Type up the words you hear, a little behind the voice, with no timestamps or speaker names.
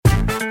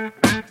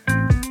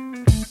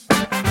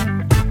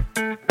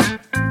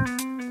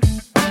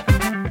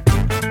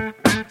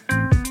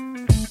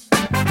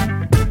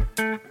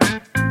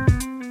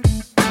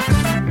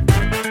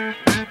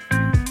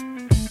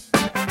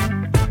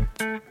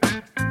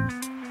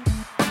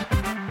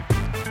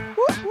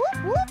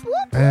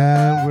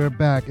And we're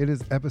back. It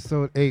is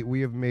episode 8.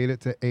 We have made it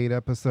to 8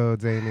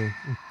 episodes, Amy.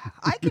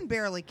 I can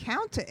barely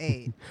count to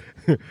 8.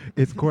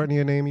 It's Courtney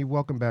and Amy.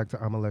 Welcome back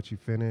to I'ma Let You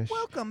Finish.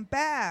 Welcome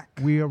back.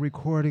 We are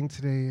recording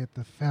today at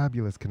the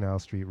fabulous Canal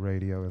Street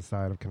Radio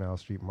inside of Canal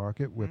Street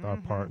Market with our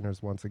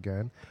partners once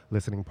again.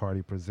 Listening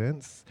Party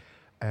Presents.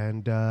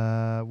 And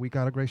we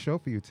got a great show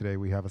for you today.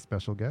 We have a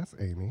special guest,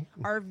 Amy.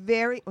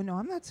 No,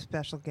 I'm not a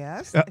special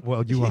guest.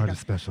 Well, you are the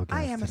special guest.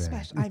 I am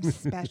today. I'm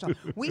special.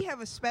 We have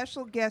a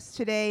special guest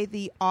today,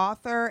 the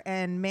author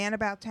and man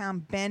about town,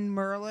 Ben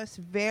Merlis.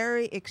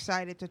 Very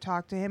excited to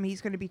talk to him.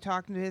 He's going to be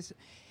talking to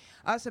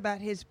us about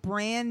his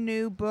brand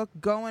new book,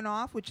 Going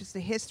Off, which is the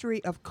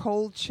history of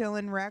Cold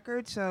Chillin'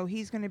 Records. So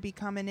he's going to be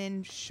coming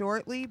in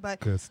shortly.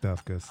 But Good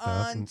stuff.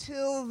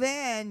 until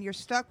then, you're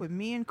stuck with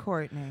me and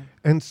Courtney.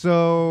 And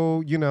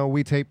so,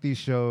 we tape these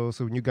shows.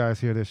 So when you guys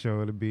hear this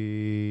show, it'll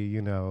be,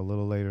 a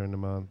little later in the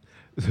month.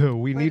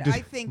 So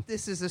I think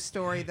this is a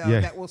story, though,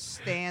 that will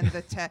stand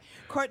the test.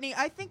 Courtney,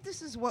 I think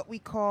this is what we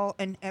call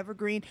an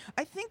evergreen.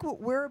 I think what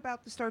we're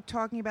about to start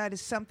talking about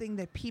is something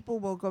that people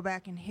will go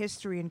back in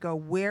history and go,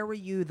 where were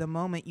you the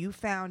moment you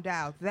found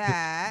out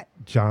that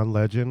John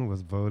Legend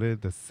was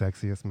voted the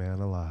sexiest man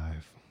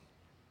alive?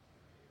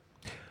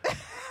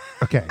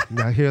 Okay,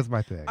 now here's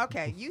my thing.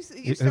 Okay, you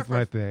Here's start my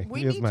first. thing.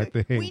 We Here's need my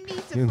to, thing. We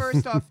need to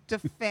first off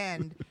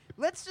defend.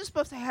 Let's just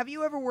both say, have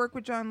you ever worked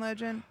with John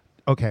Legend?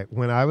 Okay,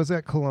 when I was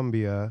at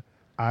Columbia,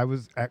 I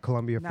was at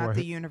Columbia Not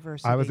the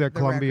university. I was at the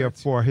Columbia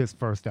records. for his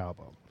first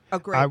album. A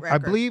great I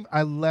record. believe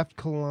I left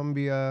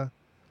Columbia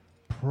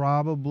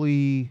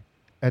probably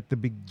at the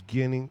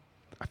beginning.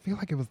 I feel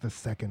like it was the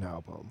second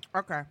album.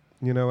 Okay.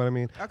 You know what I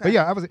mean? Okay. But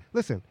yeah,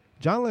 listen,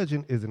 John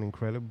Legend is an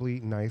incredibly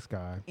nice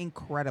guy.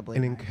 Incredibly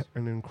An nice.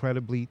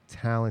 incredibly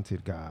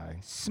talented guy.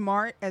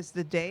 Smart as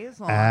the day is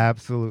long.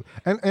 Absolutely.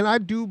 And I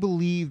do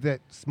believe that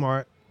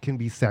smart can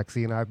be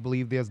sexy, and I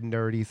believe there's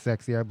nerdy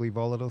sexy. I believe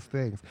all of those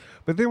things.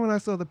 But then when I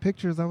saw the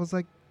pictures, I was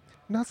like,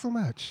 not so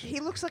much. He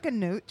looks like a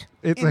newt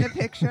It's in like- the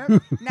picture.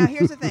 Now,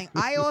 here's the thing.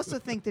 I also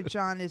think that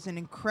John is an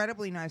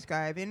incredibly nice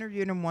guy. I've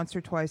interviewed him once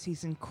or twice.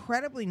 He's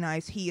incredibly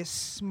nice. He is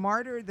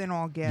smarter than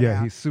all get Yeah,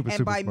 out. he's super, and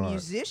super by smart.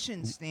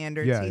 musician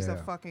standards, Yeah, he's yeah.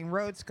 a fucking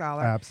Rhodes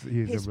Scholar. Absolutely.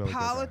 He's His a really good guy.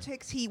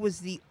 politics, he was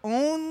the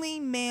only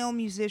male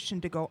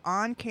musician to go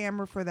on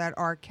camera for that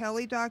R.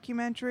 Kelly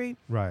documentary.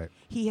 Right.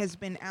 He has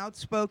been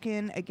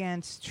outspoken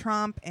against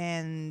Trump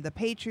and the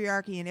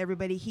patriarchy and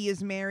everybody. He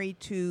is married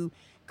to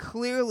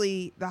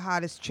clearly the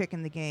hottest chick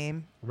in the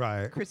game,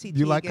 Right. Chrissy Teigen.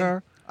 You like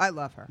her? I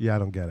love her. Yeah, I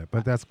don't get it,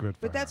 but that's good for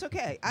But her. that's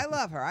okay. I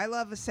love her. I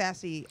love a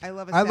sassy. I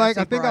I think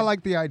I broad.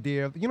 like the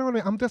idea of, you know what I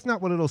mean? I'm just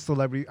not one of those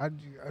celebrities. I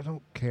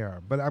don't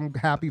care, but I'm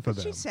happy for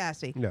them. She's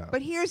sassy. Yeah.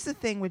 But here's the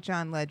thing with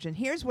John Legend.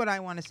 Here's what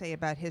I want to say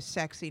about his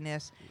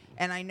sexiness,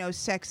 and I know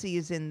sexy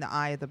is in the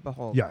eye of the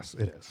beholder. Yes,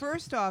 it is.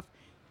 First off,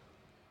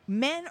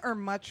 men are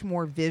much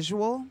more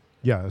visual.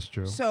 Yeah, that's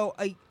true. So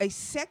a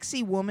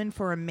sexy woman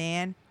for a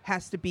man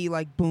has to be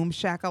like boom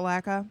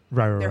shakalaka.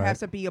 Right. There has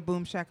to be a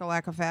boom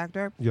shakalaka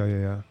factor.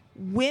 Yeah.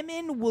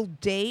 Women will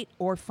date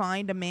or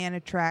find a man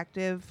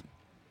attractive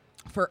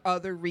for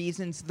other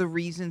reasons, the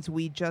reasons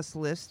we just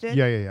listed.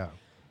 Yeah.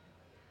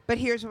 But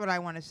here's what I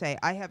want to say.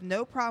 I have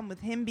no problem with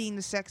him being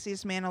the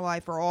sexiest man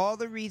alive for all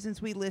the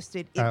reasons we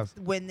listed.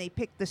 When they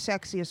pick the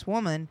sexiest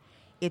woman,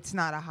 it's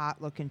not a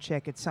hot-looking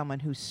chick. It's someone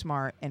who's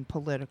smart and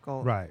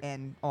political Right.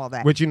 and all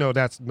that. Which,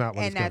 that's not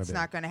what and it's going to that's be.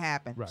 not going to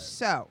happen. Right.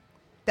 So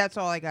that's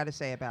all I got to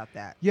say about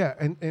that. Yeah,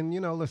 and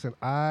listen,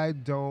 I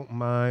don't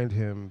mind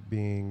him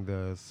being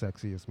the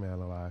sexiest man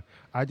alive.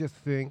 I just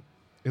think,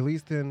 at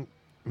least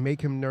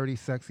make him nerdy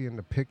sexy in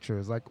the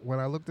pictures. Like, when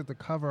I looked at the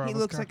cover, He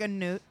looks like a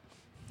newt.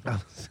 a...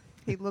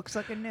 He looks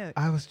like a newt.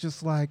 I was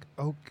just like,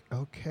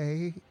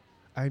 okay.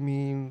 I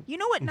mean... You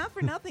know what? Not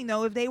for nothing,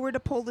 though, if they were to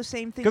pull the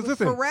same thing 'Cause with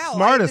listen, Pharrell.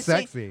 smart I have is the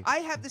same- sexy. I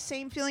have the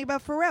same feeling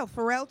about Pharrell.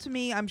 Pharrell, to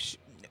me,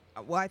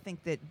 I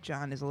think that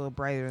John is a little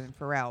brighter than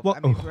Pharrell. Well, I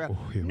mean,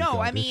 Pharrell. here we No, go.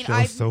 I This mean,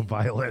 show's so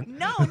violent.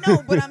 No,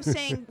 but I'm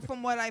saying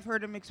from what I've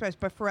heard him express,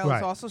 but Pharrell Right.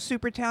 is also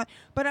super talented.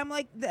 But I'm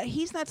like,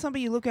 he's not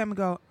somebody you look at him and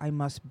go, I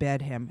must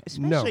bed him.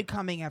 Especially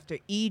coming after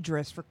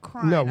Idris for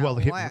crying No, out well,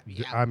 loud.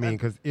 I mean,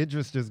 because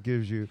Idris just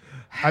gives you...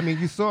 I mean,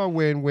 you saw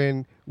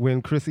when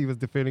Chrissy was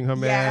defending her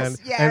man,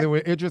 Yes. and then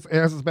when Idris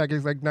answers back,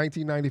 it's like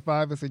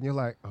 1995, and you're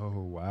like, oh,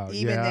 wow,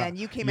 Even yeah. then,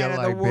 you came You're out of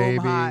like, the womb baby,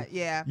 hot.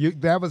 Yeah.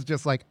 That was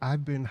just like,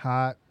 I've been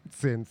hot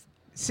since...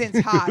 Since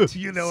hot.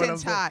 You know what I'm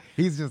Since saying? hot.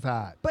 He's just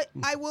hot. But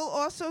I will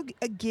also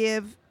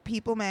give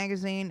People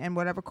Magazine and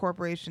whatever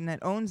corporation that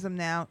owns them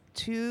now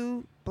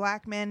 2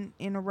 black men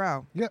in a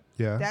row. Yeah.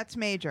 That's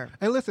major.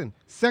 And listen,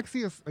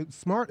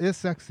 smart is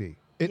sexy.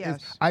 It is.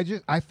 Yes.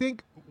 I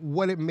think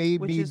what it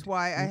made Which me... is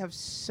why I have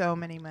so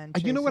many men.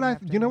 You know what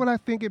I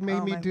think it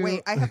made me do?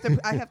 Wait, I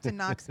have to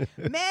knock.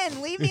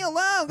 Men, leave me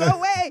alone. Go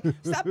away.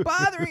 Stop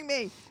bothering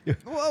me.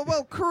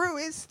 Well, Carew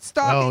is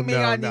stalking me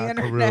on the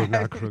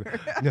internet. Carew.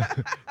 No,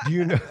 do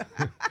you know?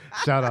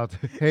 Shout out.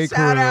 Hey,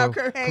 Shout out,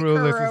 Carew. hey, Carew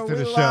Carew. listens to We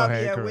the show. love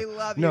Hey, you. Carew. We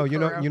love No, you, you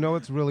know, Carew. you know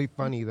what's really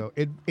funny though?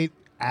 It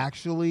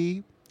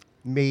actually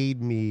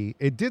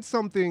it did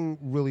something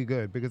really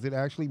good because it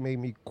actually made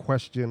me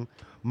question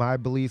my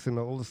beliefs and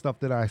all the stuff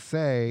that I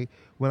say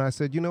when I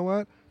said, you know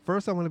what?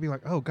 First, I want to be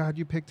like, oh, God,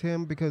 you picked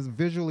him because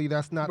visually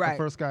that's not the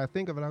first guy I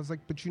think of. And I was like,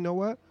 but you know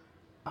what?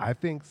 I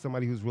think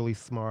somebody who's really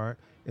smart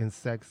and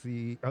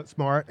sexy,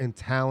 smart and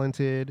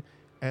talented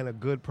and a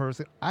good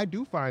person, I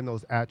do find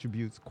those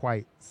attributes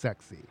quite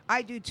sexy.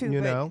 I do too.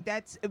 You but know?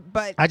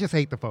 But I just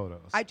hate the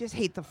photos. I just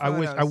hate the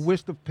photos. I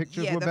wish the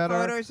pictures were better. Yeah,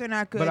 the photos are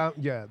not good.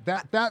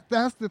 But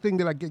that's the thing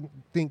that I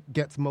think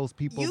gets most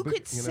people. You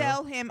could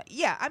sell him.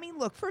 Yeah, I mean,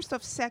 look. First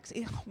off,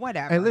 sexy,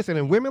 whatever. And listen,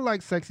 and women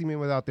like sexy men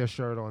without their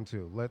shirt on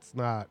too. Let's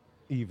not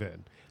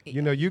even.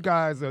 You know, you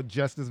guys are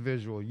just as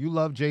visual. You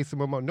love Jason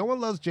Momoa. No one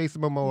loves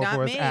Jason Momoa Not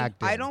for me. his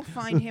acting. I don't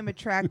find him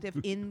attractive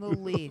in the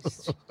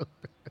least.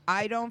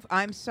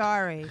 I'm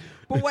sorry.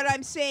 But what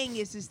I'm saying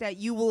is that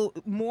you will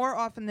more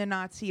often than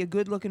not see a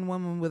good-looking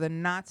woman with a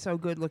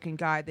not-so-good-looking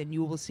guy than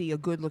you will see a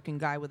good-looking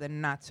guy with a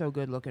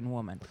not-so-good-looking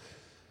woman.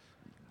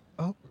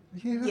 Oh,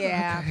 yeah.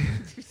 Yeah.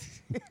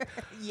 Okay.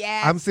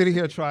 Yes. I'm sitting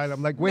here trying.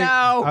 I'm like, wait,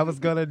 No. I was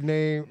going to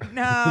name.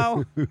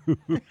 No.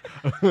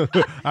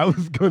 I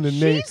was going to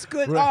name. She's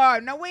good. Right.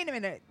 Oh, no, wait a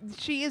minute.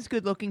 She is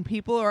good-looking.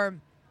 People are...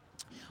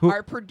 Who?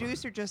 Our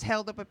producer just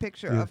held up a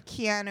picture of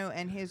Keanu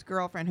and his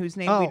girlfriend, whose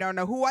name we Oh. don't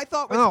know, who I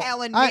thought was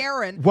Helen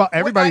Mirren. Well,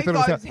 everybody I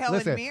thought it was Helen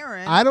Listen,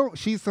 Mirren. I don't.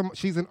 She's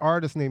an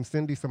artist named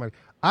Cindy. Somebody.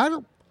 I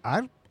don't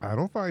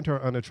find her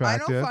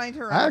unattractive. find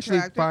her I actually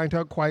unattractive. find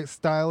her quite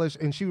stylish,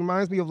 and she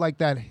reminds me of like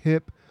that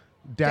hip.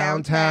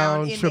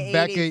 Downtown in the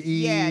Tribeca 80s.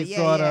 Yeah, E yeah,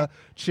 sort yeah. of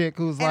chick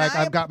who's And like,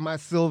 I I've got my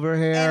silver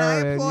hair, and I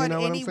and applaud you know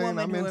what any I'm saying?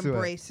 woman I'm who into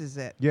embraces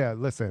it. Yeah,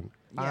 listen,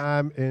 Yeah.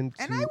 I'm into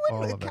And I all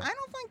of wouldn't. it. I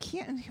don't find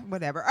Keanu.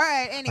 Whatever. All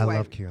right. Anyway. I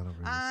love Keanu Reeves.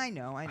 I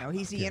know.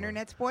 He's the Keanu.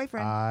 internet's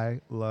boyfriend.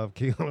 I love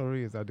Keanu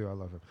Reeves. I do. I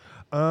love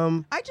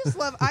him. I just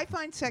love. I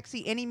find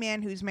sexy any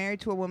man who's married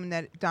to a woman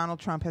that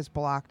Donald Trump has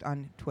blocked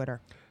on Twitter.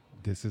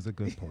 This is a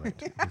good point.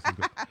 This is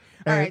good. All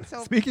And right,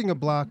 so- speaking of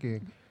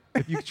blocking,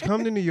 if you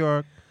come to New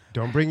York,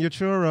 don't bring your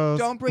churros.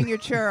 Don't bring your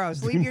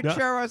churros. Leave your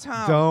churros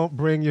home. Don't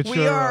bring your churros.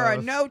 We are a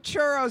no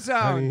churro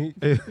zone.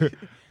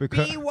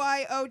 Because,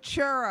 BYO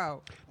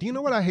churro. do you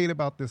know what I hate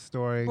about this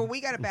story? But we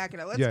got to back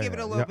it up. Let's Yeah, give it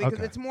yeah, a little yeah, because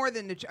okay. it's more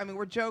than the. I mean,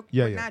 we're joking.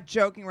 Yeah, we're yeah. not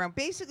joking around.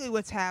 Basically,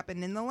 what's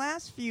happened in the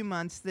last few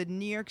months, the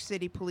New York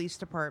City Police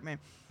Department,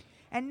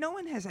 and no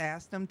one has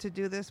asked them to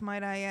do this,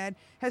 might I add,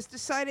 has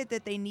decided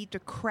that they need to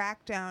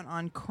crack down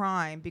on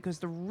crime because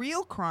the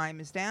real crime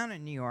is down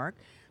in New York.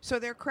 So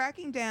they're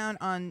cracking down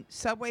on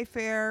subway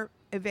fare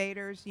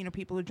evaders, you know,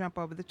 people who jump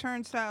over the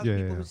turnstiles, Yeah,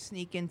 people yeah. who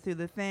sneak in through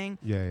the thing.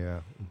 Yeah.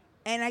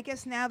 And I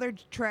guess now they're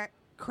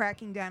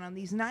cracking down on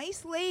these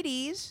nice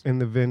ladies And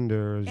the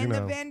vendors, and you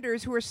the know,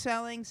 vendors who are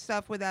selling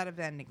stuff without a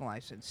vending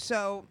license.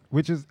 So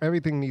which is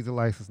everything needs a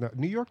license now.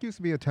 New York used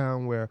to be a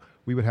town where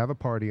we would have a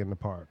party in the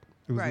park.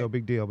 It was no Right.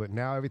 big deal, but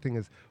now everything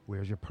is,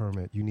 where's your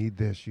permit? You need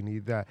this, you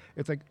need that.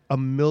 It's like a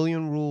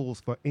million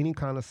rules for any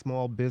kind of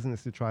small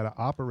business to try to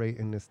operate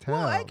in this town.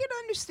 Well, I can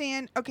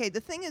understand. Okay,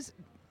 the thing is,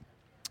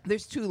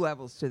 there's two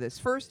levels to this.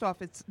 First off,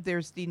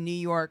 there's the New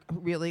York,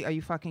 really, are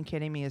you fucking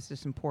kidding me, is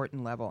this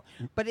important level.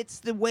 But it's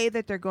the way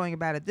that they're going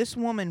about it. This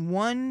woman,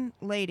 one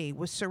lady,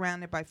 was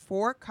surrounded by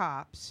 4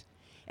 cops,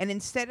 and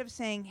instead of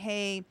saying,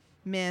 hey,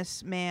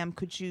 miss, ma'am,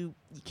 you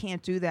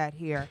can't do that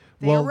here,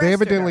 they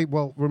arrested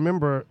her.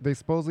 Remember, they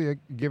supposedly had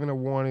given her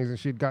warnings, and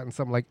she'd gotten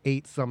something like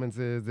 8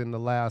 summonses in the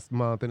last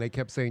month, and they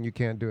kept saying you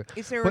can't do it.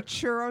 Is there a But-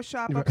 churro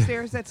shop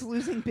upstairs that's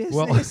losing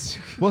business?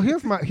 Well,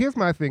 here's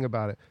my thing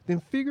about it.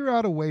 Then figure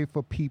out a way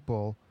for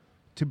people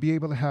to be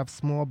able to have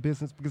small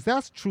business, because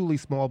that's truly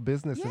small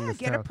business in yeah, this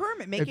get town. a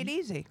permit. Make If it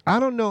easy. I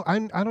don't know. I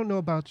don't know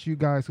about you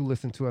guys who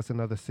listen to us in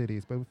other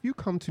cities, but if you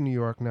come to New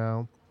York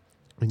now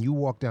and you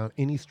walk down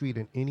any street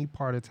in any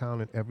part of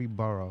town in every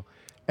borough,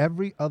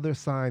 every other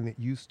sign that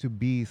used to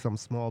be some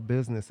small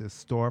business is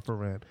store for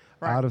rent,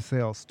 Right. out of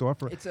sale, store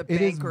for rent. It's a It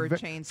is bank or a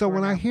chain So store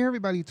when I now. hear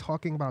everybody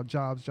talking about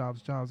jobs,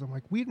 I'm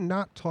like, we're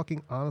not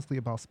talking honestly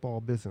about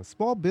small business.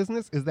 Small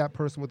business is that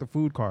person with a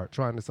food cart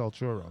trying to sell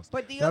churros.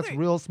 But the That's other-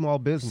 real small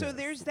business. So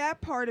there's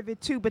that part of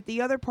it too, but the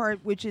other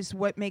part, which is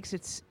what makes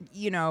it,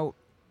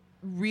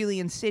 really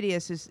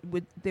insidious, is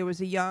there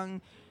was a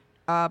young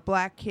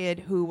black kid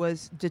who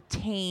was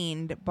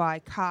detained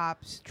by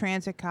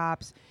transit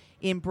cops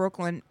in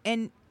Brooklyn,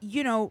 and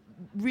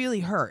really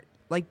hurt,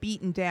 like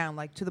beaten down,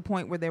 like to the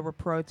point where there were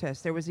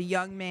protests. There was a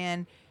young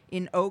man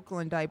in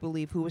Oakland, I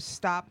believe, who was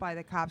stopped by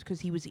the cops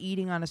because he was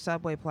eating on a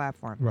subway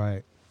platform.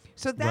 right.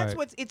 So that's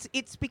Right.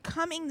 it's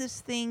becoming this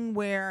thing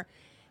where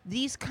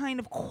these kind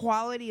of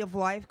quality of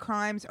life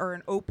crimes are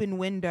an open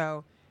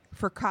window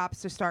for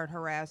cops to start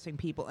harassing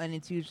people, and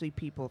it's usually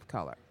people of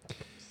color.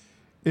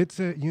 It's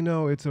a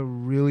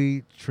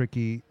really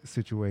tricky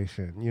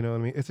situation. You know what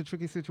I mean? It's a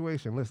tricky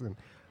situation. Listen,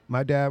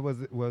 my dad was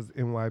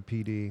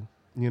NYPD.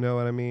 You know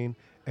what I mean?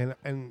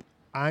 And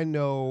I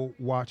know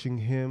watching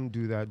him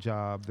do that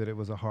job that it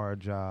was a hard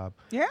job.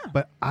 Yeah.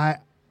 But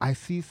I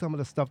see some of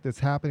the stuff that's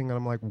happening, and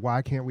I'm like,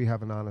 why can't we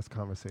have an honest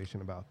conversation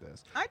about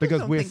this? I just Because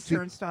don't we're think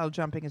turnstile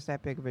jumping is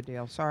that big of a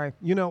deal. Sorry.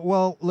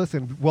 well,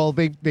 listen. Well,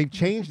 they've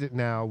changed it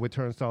now with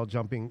turnstile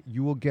jumping.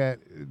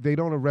 They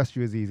don't arrest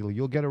you as easily.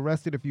 You'll get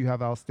arrested if you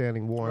have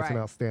outstanding warrants and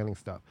Right. outstanding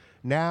stuff.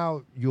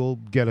 Now you'll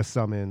get a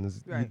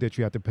summons Right. that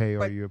you have to pay or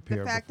But you appear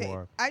the fact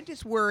before. that I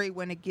just worry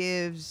when it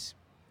gives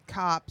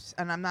cops,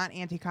 and I'm not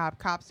anti-cop,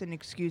 cops an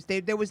excuse.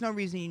 There was no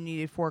reason you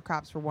needed 4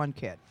 cops for 1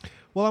 kid.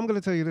 Well, I'm going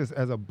to tell you this: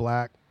 as a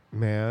black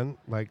man,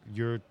 like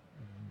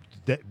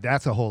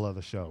that's a whole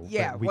other show.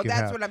 Yeah, that we well, can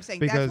that's have. what I'm saying.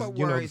 Because That's what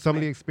you know worries some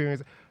of me. the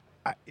experience.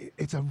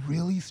 It's a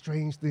really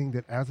strange thing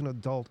that as an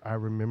adult I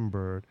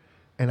remembered,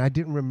 and I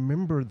didn't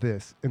remember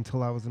this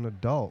until I was an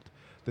adult.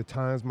 The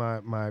times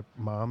my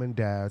mom and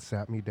dad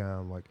sat me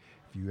down, like,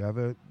 if you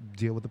ever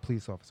deal with a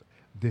police officer,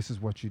 this is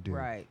what you do.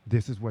 Right.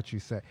 This is what you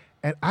say.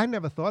 And I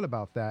never thought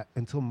about that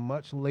until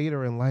much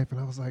later in life. And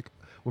I was like,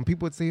 when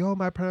people would say, oh,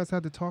 my parents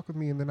had to talk with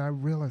me, and then I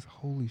realized,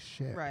 holy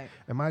shit. Right.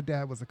 And my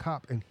dad was a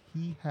cop, and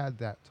he had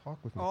that talk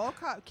with me. All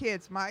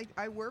kids.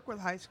 I work with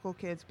high school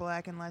kids,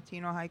 black and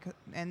Latino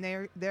and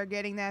they're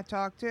getting that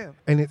talk too.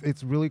 And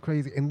it's really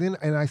crazy. And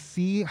I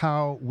see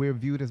how we're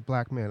viewed as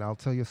black men. I'll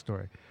tell you a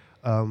story.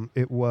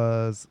 It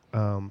was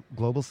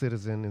Global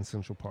Citizen in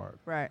Central Park.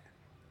 Right.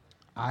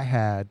 I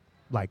had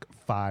like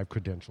 5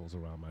 credentials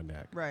around my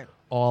neck. Right.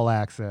 All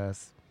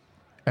access,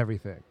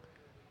 everything.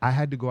 I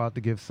had to go out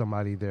to give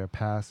somebody their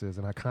passes,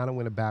 and I kind of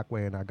went a back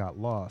way, and I got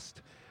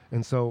lost.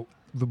 And so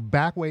the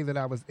back way that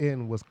I was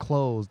in was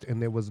closed,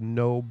 and there was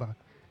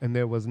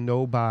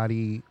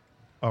nobody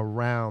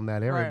around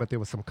that area, Right. but there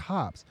was some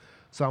cops.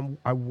 So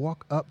I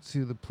walk up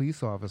to the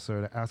police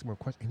officer to ask him a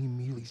question, and he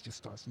immediately just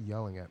starts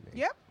yelling at me.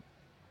 Yep.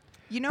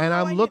 You know, And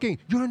how I'm I looking,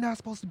 you're not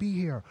supposed to be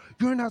here.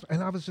 You're not.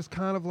 And I was just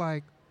kind of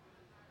like,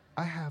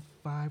 I have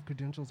 5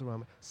 credentials around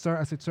me. Sir,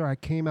 I said, sir, I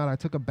came out. I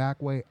took a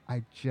back way.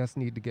 I just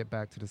need to get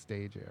back to the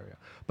stage area.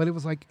 But it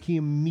was like he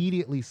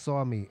immediately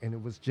saw me, and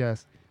it was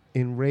just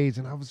enraged.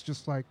 And I was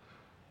just like,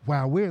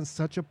 wow, we're in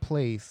such a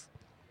place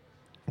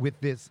with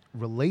this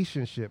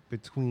relationship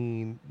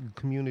between the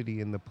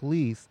community and the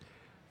police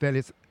that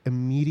it's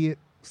immediate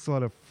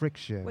sort of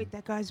friction. Wait,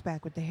 that guy's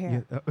back with the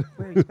hair. Yeah.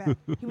 Where he's back?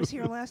 He was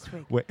here last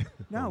week. Wait.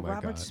 No, Oh my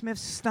Robert God.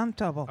 Smith's stunt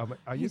double.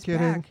 Are you He's kidding?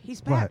 Back.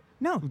 He's back. What?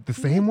 No, The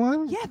he same is-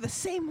 one? Yeah, the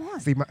same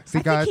one. See, I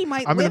think guys, he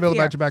might I'm in the live middle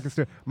here. of my back is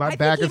turned. My I think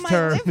back he is might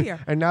turned, live here.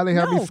 and now they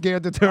have me No.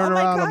 scared to turn Oh my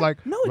around. I'm God.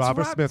 like, no, it's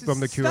Robert Smith from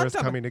The Cure stunt is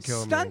double. coming to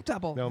kill Stunt me.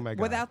 double. Oh my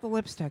God. Without the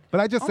lipstick.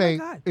 But I just Oh say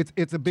my God. it's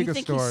a Do you bigger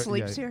think story. he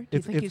sleeps here? Do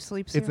you think he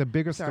sleeps It's here? a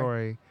bigger Sorry.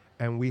 story,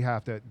 and we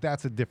have to.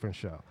 That's a different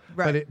show.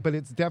 Right. But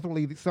it's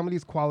definitely some of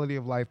these quality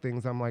of life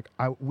things. I'm like,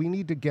 we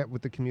need to get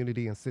with the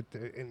community and sit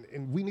there,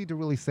 and we need to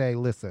really say,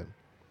 listen.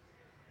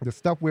 The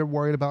stuff we're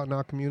worried about in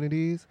our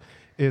communities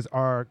is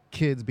our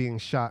kids being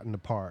shot in the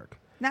park.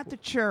 Not the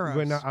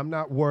churros. I'm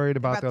not worried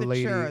about the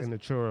lady churros. in the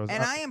churros.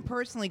 And I am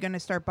personally going to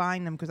start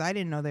buying them because I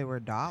didn't know they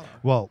were $1.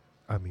 Well,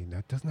 I mean,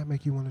 that does not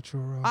make you want a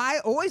churro. I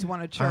always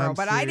want a churro, I'm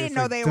but I didn't serious,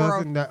 know it they were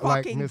doesn't a that,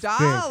 like, fucking Miss Thing,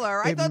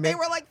 $1. I it thought they ma-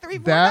 were like $3,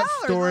 $4. That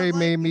I'm story like,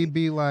 made me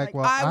be like,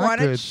 well, I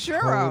want a could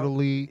churro.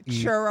 totally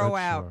eat churro a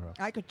out. churro.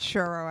 I could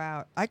churro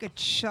out. I could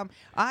chum.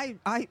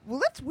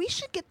 We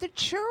should get the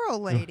churro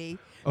lady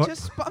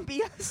to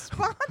be a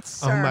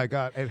sponsor. Oh my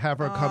God! And have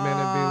her come in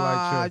and be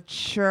like,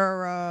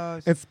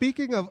 churros. And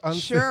speaking of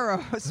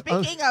churros.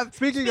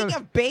 Speaking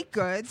of baked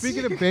goods.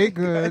 Speaking of baked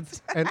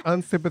goods and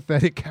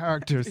unsympathetic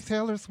characters,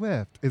 Taylor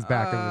Swift is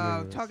back in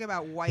the news. Talk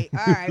about white.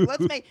 All right,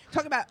 let's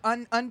talk about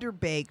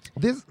underbaked.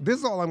 This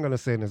is all I'm going to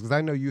say in this because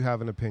I know you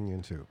have an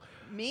opinion too.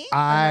 Me?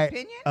 An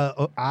opinion?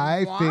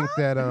 I think What?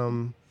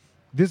 that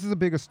this is a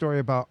bigger story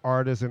about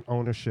artists and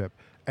ownership.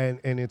 And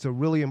it's a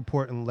really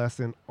important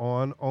lesson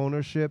on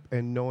ownership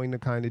and knowing the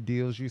kind of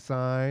deals you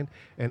sign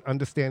and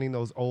understanding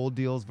those old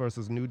deals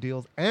versus new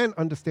deals and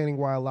understanding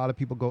why a lot of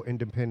people go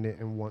independent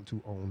and want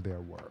to own their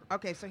work.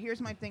 Okay, so here's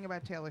my thing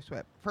about Taylor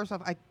Swift. First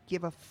off, I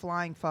give a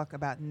flying fuck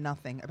about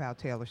nothing about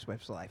Taylor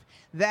Swift's life.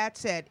 That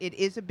said, it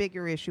is a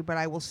bigger issue, but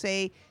I will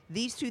say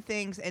these 2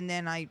 things and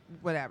then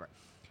whatever.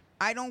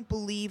 I don't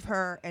believe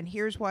her, and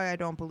here's why I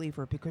don't believe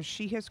her, because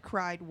she has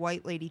cried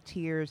white lady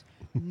tears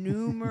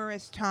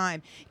numerous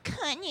times.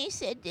 Kanye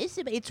said this.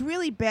 It's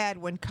really bad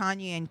when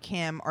Kanye and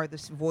Kim are the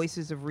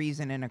voices of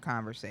reason in a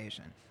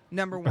conversation.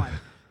 Number 1.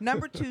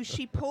 Number 2,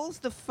 she pulls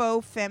the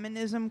faux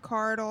feminism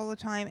card all the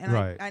time, and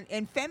Right.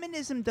 and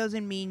feminism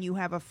doesn't mean you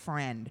have a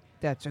friend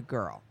that's a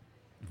girl.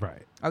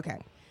 Right. Okay.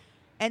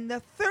 And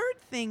the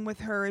third thing with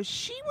her is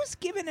she was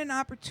given an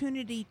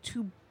opportunity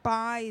to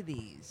buy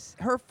these.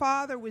 Her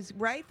father was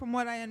right, from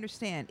what I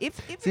understand.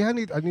 See, I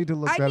need to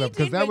look I that need up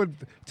because to that even- would,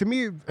 to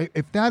me,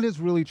 if that is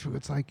really true,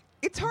 it's like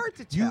it's hard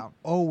to you tell.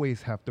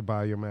 always have to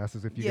buy your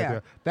masters if you Yeah. get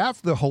there. That's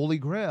the holy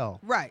grail.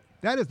 Right.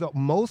 That is the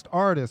most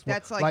artists.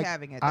 That's like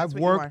having it. That's I've what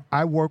you worked. want.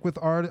 I work with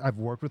artists. I've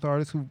worked with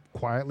artists who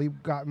quietly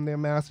gotten their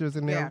masters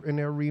in their Yeah. in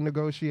their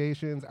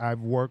renegotiations.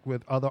 I've worked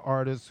with other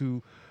artists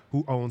who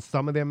own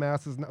some of their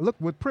masters. Now, look,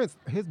 with Prince,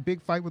 his big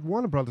fight with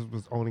Warner Brothers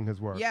was owning his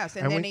work. Yes,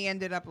 and then when, he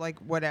ended up like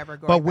whatever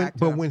going but when back to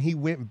but him. when he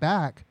went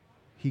back,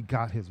 he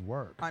got his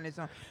work on his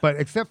own. But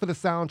except for the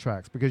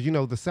soundtracks, because the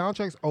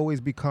soundtracks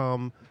always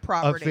become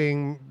Property. a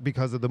thing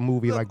because of the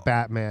movie, Look, like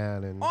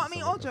Batman and. I mean,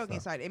 some all of that joking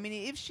stuff. aside, I mean,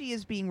 if she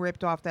is being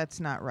ripped off, that's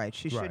not right.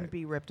 She Right. shouldn't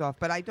be ripped off.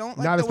 But I don't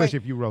like Not the especially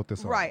way, if you wrote the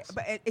songs. right?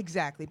 But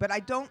exactly. But I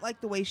don't like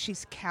the way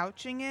she's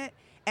couching it,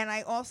 and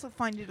I also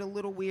find it a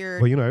little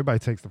weird. Well, everybody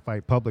takes the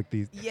fight public.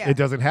 Yeah. It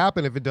doesn't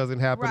happen if it doesn't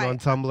happen Right. on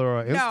Tumblr or No,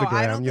 I Instagram.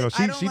 don't think-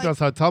 I don't She like- does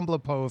her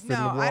Tumblr post and No,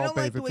 the I world don't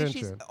like pays the way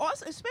she's attention.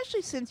 also,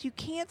 especially since you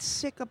can't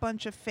sick a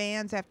bunch of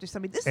fans after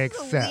somebody. This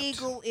Except- is a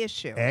legal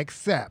issue.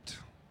 Except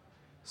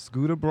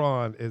Scooter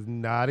Braun is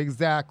not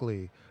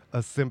exactly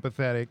a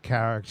sympathetic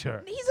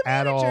character He's a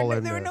at manager. all No,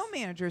 in there are this. no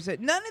managers.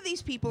 None of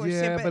these people are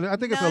Yeah, sympathetic. but I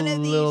think it's a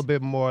little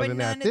bit more but than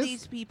none that. of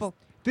these people.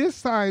 This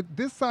side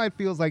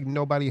feels like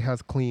nobody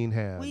has clean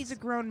hands. Well, he's a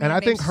grown man and I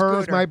think named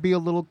hers Scooter. might be a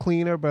little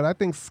cleaner, but I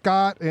think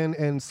Scott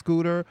and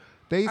Scooter,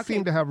 they Okay,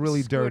 seem to have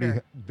really dirty.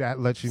 Scooter. That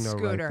lets you know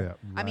Scooter. right there.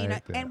 I mean,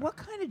 right there. and what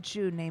kind of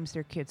Jew names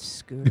their kids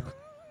Scooter?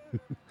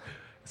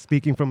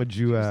 Speaking from a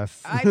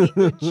Jewess. I mean,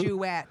 a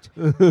Jewette.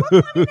 What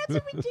kind of,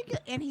 that's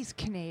ridiculous. And he's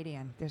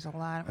Canadian. There's a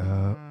lot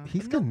of.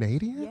 He's no,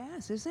 Canadian?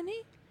 Yes, isn't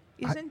he?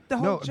 Isn't the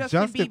No, whole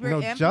Justin Bieber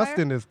empire?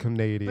 Justin is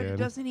Canadian. But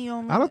doesn't he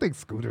only? I don't think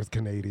Scooter's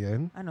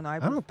Canadian. I don't know. I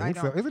don't think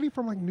so. Isn't he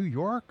from like New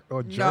York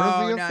or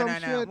Jersey or some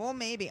shit? Well,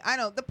 maybe. I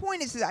don't. The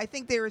point is, I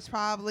think there is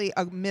probably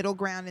a middle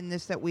ground in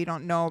this that we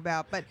don't know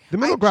about. But The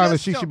middle I ground is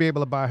just she don't- should be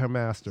able to buy her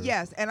master.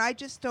 Yes, and I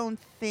just don't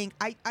think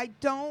I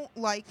don't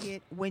like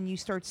it when you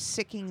start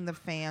sicking the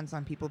fans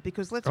on people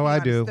because let's be I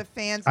honest, do. the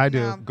fans. I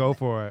do. no, Go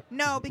for it.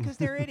 No, because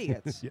they're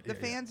idiots. Yeah, The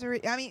yeah, fans are.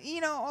 I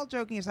mean, all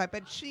joking aside,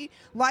 but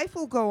life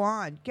will go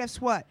on.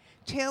 Guess what?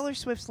 Taylor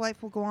Swift's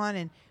life will go on,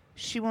 and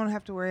she won't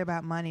have to worry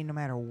about money no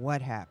matter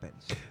what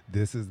happens.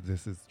 This is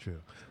true.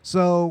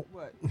 So,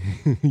 What?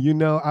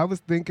 I was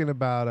thinking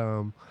about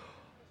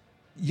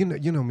you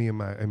know me in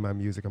my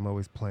music. I'm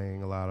always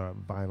playing a lot of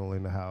vinyl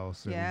in the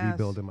house and Yes.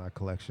 rebuilding my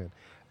collection.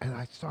 And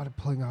I started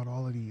pulling out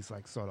all of these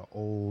like sort of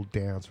old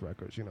dance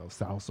records,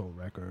 Salso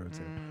records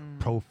and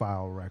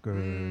Profile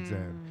records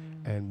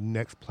and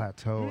Next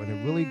Plateau, and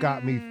it really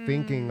got me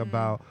thinking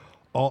about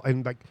all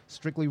and like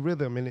Strictly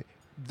Rhythm, and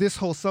this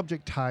whole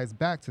subject ties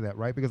back to that,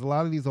 right? Because a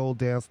lot of these old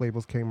dance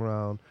labels came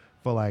around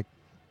for like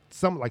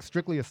some, like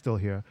Strictly is still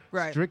here.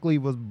 Right. Strictly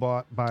was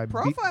bought by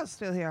Profile's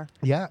still here.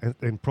 yeah,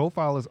 and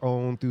Profile is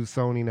owned through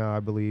Sony now,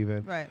 I believe,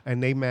 Right.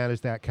 and they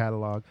manage that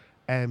catalog.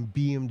 And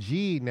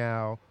BMG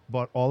now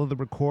bought all of the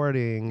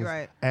recordings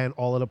Right. and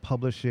all of the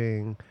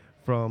publishing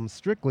from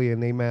Strictly,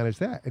 and they manage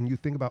that. And you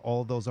think about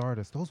all of those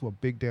artists; those were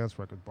big dance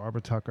records.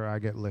 Barbara Tucker, I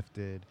Get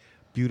Lifted,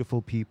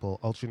 Beautiful People,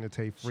 Ultra Nate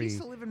She Free.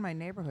 used to live in my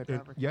neighborhood. And-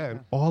 Barbara yeah, Tucker.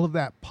 and all of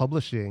that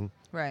publishing.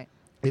 Right.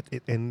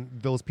 It and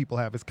those people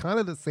have. It's kind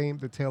of the same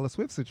the Taylor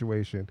Swift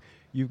situation.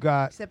 You've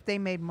got Except they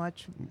made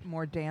much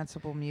more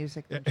danceable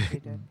music than she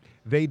did.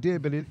 they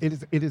did, but it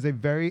is a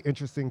very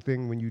interesting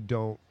thing when you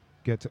don't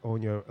get to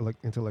own your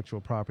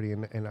intellectual property.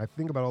 And I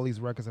think about all these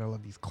records, and I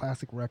love these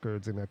classic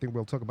records, and I think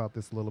we'll talk about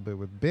this a little bit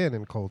with Ben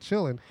and Cold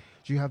Chillin'.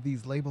 You have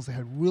these labels that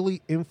had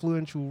really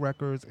influential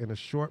records in a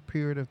short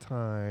period of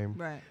time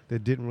Right.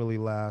 that didn't really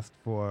last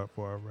for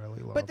a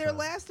really long But they're time.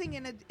 lasting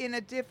in a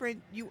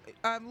different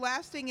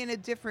lasting in a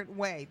different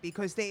way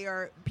because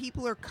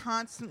people are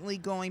constantly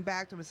going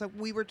back to them. So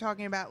we were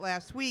talking about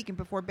last week, and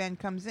before Ben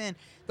comes in,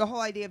 the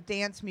whole idea of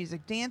dance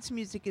music. Dance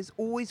music is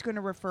always going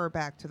to refer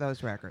back to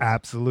those records.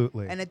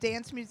 Absolutely. And a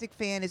dance music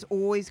fan is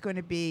always going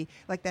to be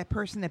like that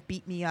person that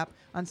beat me up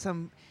on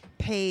some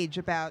page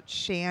about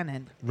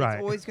Shannon. Right.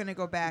 It's always going to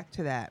go back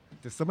to that.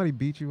 Did somebody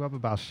beat you up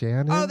about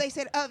Shannon? Oh, they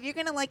said, if you're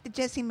going to like the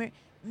Jessie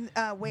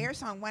Ware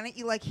song, why don't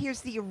you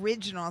here's the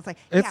original? It's like,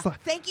 It's yeah, like-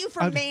 thank you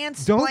for don't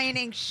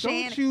mansplaining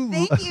Shannon. you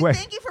Thank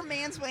wait. you for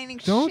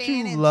mansplaining Don't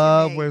Shannon you to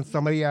love me. when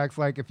somebody acts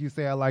like if you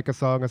say I like a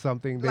song or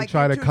something, they Like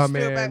try you're to too come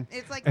stupid. in?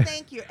 It's like,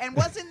 thank you. And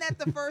wasn't that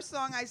the first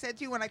song I said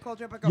to you when I called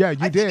you up? I go, Yeah, you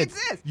I did. think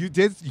it's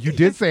this. You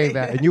did say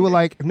that, and you were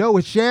like, "No,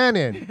 it's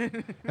Shannon,"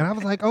 and I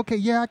was like, "Okay,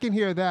 yeah, I can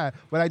hear that."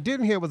 What I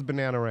didn't hear was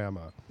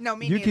Bananarama. No,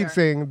 me You neither. keep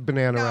saying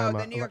Bananarama. No,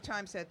 the New York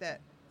Times said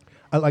that.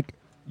 I like.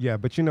 Yeah,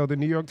 but the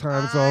New York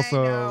Times I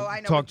also know,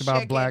 talked with about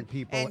chicken black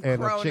people and a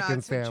cronuts chicken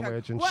and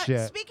sandwich and what?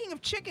 shit. Speaking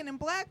of chicken and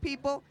black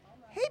people,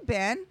 hey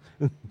Ben.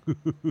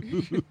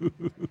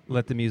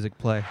 Let the music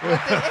play.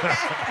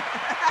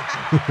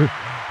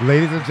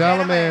 Ladies and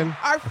gentlemen,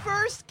 our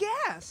first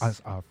guest.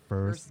 as our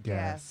first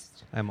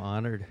guest. I'm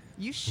honored.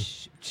 You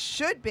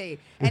should be.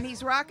 And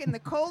he's rocking the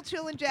Cold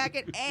Chillin'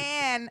 jacket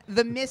and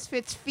the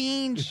Misfits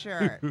Fiend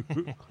shirt.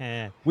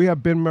 We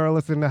have Ben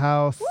Merlis in the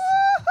house.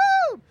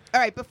 Woohoo! All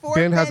right, before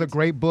Ben has a Ben's-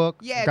 great book,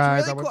 Yeah,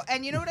 guys. it's really cool.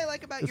 And you know what I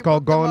like about It's your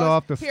called book Going most?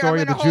 Off, the Here,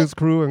 story of the Juice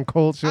Crew and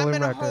Cold Chillin'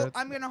 Records.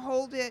 I'm gonna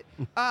hold it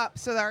up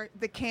so that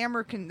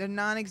the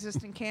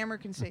non-existent camera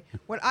can see.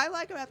 What I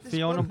like about this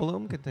Fiona book,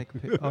 Bloom could take a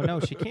picture. Oh, no,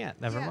 she can't.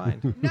 Never Yeah.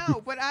 mind.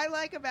 No, what I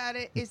like about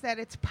it is that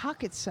it's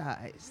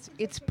pocket-sized.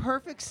 It's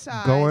perfect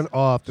size. Going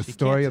Off, the She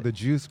story can't of the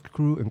Juice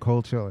Crew and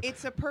Cold Chillin'.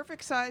 It's a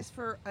perfect size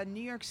for a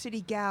New York City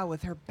gal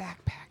with her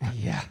backpack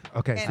Yeah.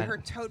 Okay. and so- her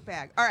tote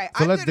bag. All right,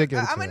 So I'm let's gonna, dig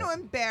into I'm going to it.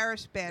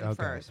 embarrass Ben Okay,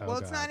 first. Oh, Well,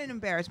 it's God. not an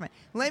embarrassment.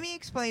 Let me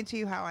explain to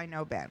you how I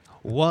know Ben.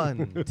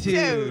 1, 2,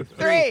 Two, 3.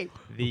 three.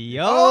 The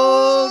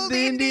Old old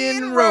Indian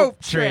Indian rope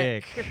rope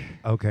trick.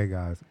 Okay,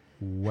 guys.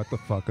 What the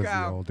fuck is the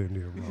Go. old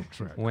Indian rope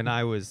trick? When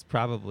I was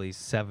probably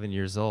 7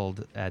 years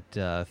old at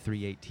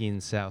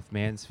 318 South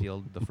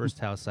Mansfield, the first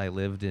house I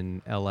lived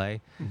in L.A.,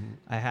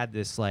 I had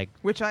this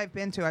Which I've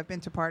been to. I've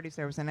been to parties.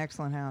 There was an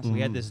excellent house. we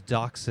had this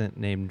dachshund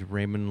named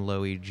Raymond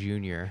Loewy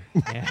Jr.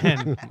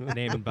 and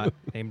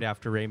named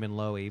after Raymond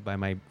Loewy by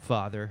my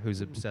father,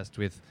 who's obsessed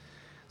with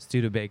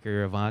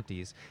Studebaker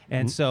Avantis,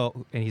 and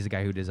and he's the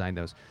guy who designed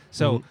those.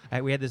 So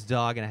we had this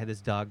dog, and I had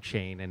this dog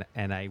chain,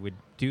 and I would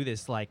do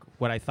this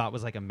what I thought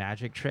was like a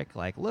magic trick,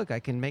 like, look, I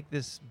can make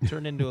this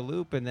turn into a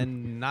loop and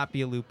then not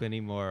be a loop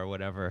anymore or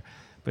whatever.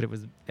 But it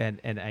was,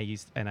 and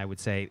I would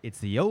say it's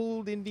the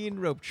old Indian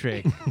rope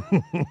trick,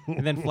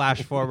 and then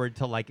flash forward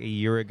to like a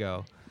year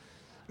ago.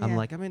 I'm Yeah.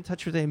 like, I'm in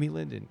touch with Amy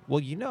Linden.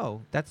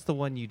 Well, that's the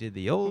one you did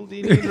the old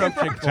Indian rope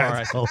trick for.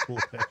 That's hilarious.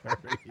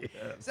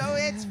 So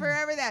it's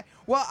forever that.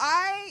 Well,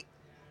 I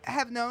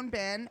have known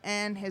Ben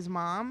and his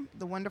mom,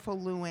 the wonderful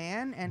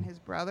Luann, and his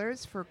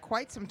brothers for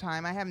quite some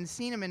time. I haven't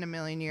seen him in a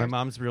million years. My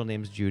mom's real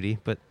name's Judy,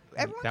 but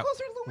Everyone calls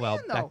her Luann, well,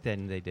 though. back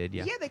then they did,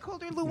 yeah. Yeah, they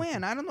called her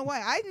Luann. I don't know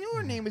why. I knew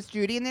her name was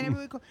Judy, and then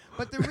everyone called.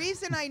 But the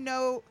reason I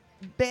know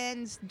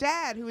Ben's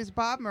dad, who is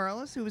Bob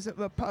Merlis, who was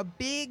a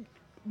big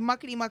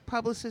muckety-muck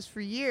publicist for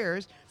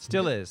years.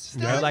 Still is.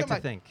 Still I'd is like a to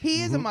muck- think.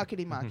 He is a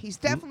muckety-muck. He's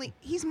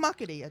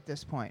muckety at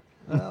this point.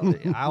 Well,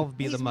 I'll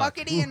be He's the muck.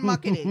 muckety and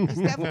mucketing. He's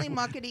definitely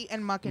muckety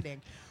and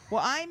mucketing.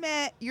 Well, I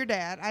met your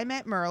dad. I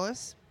met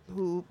Merlis,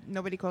 who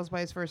nobody calls by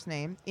his first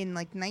name, in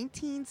like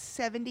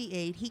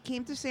 1978. He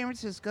came to San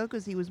Francisco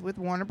because he was with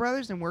Warner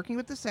Brothers and working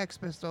with the Sex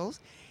Pistols.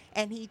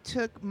 And he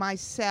took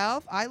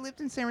myself. I lived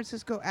in San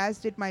Francisco, as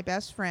did my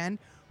best friend,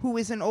 who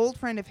is an old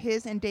friend of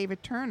his and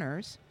David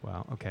Turner's.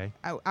 Wow, okay.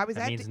 I was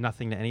That at means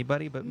nothing to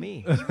anybody but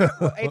me.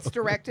 it's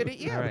directed at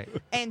you. All right.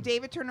 And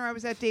David Turner, I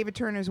was at David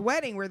Turner's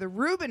wedding where the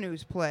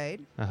Rubinoos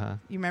played. Uh-huh.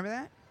 You remember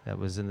that? That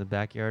was in the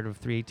backyard of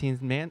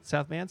 318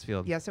 South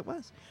Mansfield. Yes, it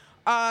was.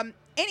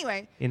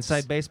 Anyway.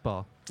 Inside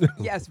baseball.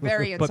 Yes,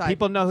 very inside. But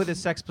people know who the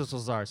Sex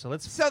Pistols are, so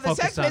let's So the focus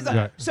Sex on Pistols.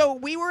 that. So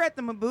we were at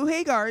the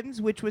Mabuhay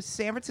Gardens, which was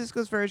San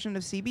Francisco's version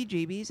of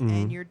CBGB's,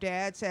 and your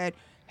dad said,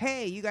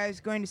 "Hey, you guys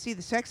going to see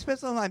the Sex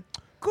Pistols?" I'm like,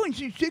 "Going to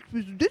see Sex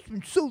Pistols? This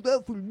been sold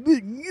out for a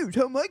million years.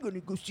 How am I going to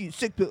go see a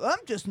Sex Pistols?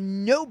 I'm just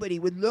nobody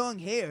with long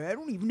hair. I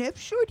don't even have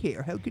short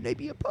hair. How can I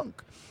be a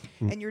punk?"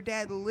 And your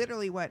dad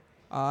literally went,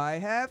 "I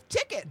have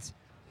tickets."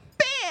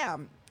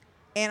 Bam!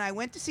 And I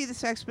went to see the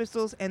Sex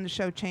Pistols, and the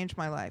show changed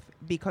my life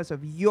because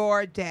of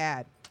your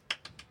dad.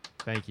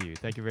 Thank you.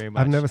 Thank you very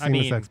much. I've never I seen the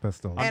mean, Sex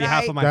Pistols. On And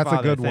behalf I- of my That's a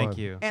father, good thank one.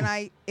 you.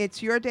 And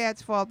it's your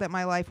dad's fault that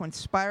my life went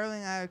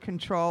spiraling out of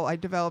control. I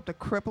developed a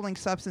crippling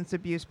substance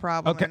abuse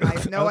problem, Okay. and I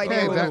have no Okay, idea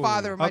who the that-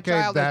 father of my okay,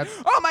 child is.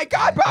 that's- Oh my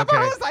God, Bob okay.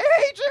 Rose, I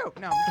hate you.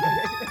 No,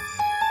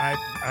 I'm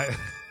kidding.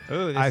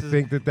 Ooh, this I is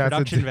think that's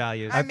production a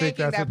values. I I'm think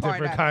making that's a that part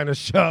different up. kind of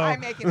show. I'm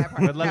making that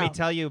part. But let me No.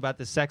 tell you about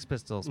the Sex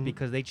Pistols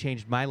because they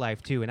changed my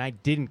life too, and I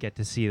didn't get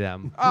to see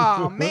them.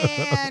 Oh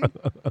man.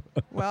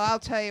 Well, I'll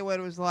tell you what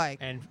it was like.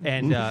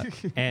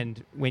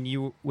 And when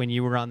you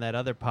were on that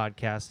other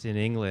podcast in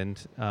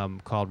England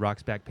called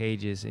Rock's Back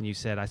Pages, and you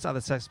said I saw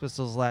the Sex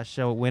Pistols last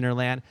show at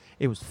Winterland,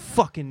 it was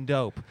fucking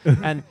dope,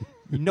 and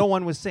no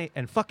one was saying,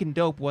 and fucking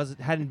dope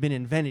hadn't been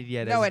invented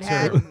yet. No, as it a term.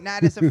 hadn't.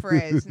 Not as a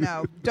phrase.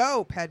 No,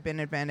 dope had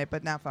been invented,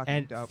 but not fucking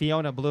And dope.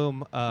 Fiona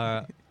Bloom,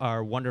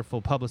 our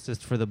wonderful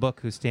publicist for the book,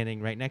 who's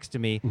standing right next to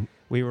me,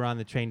 we were on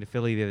the train to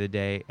Philly the other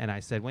day, and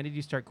I said, "When did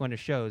you start going to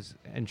shows?"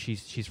 And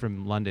she's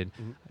from London.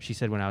 She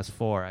said, "When I was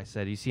 4." I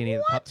said, "You see any?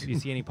 You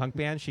see any punk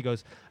bands?" She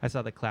goes, "I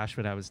saw the Clash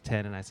when I was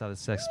 10, and I saw the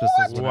Sex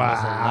Pistols when I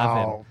was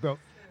 11." No.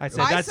 I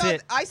said, "That's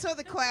it." I saw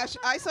the Clash.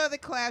 I saw the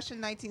Clash in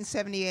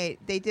 1978.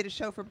 They did a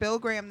show for Bill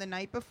Graham the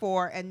night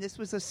before, and this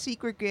was a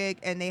secret gig,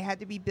 and they had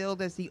to be billed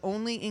as the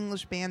only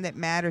English band that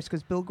matters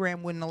because Bill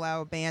Graham wouldn't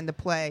allow a band to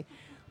play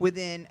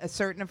within a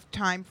certain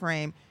time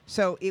frame.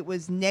 So it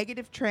was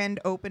Negative Trend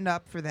opened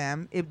up for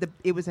them.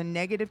 It was a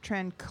Negative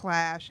Trend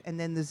Clash, and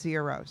then the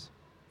Zeros.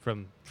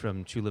 From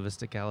Chula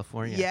Vista,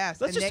 California.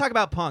 Yes, Let's and just they- talk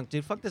about punk,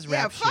 dude. Fuck this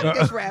Yeah, rap fuck shit.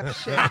 this rap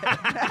shit.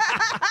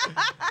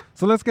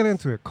 So let's get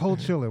into it. Cold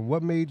Chillin'.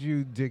 What made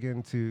you dig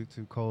into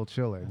Cold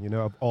Chillin'? You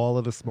know, of all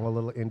of the small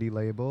little indie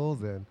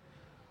labels and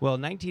Well,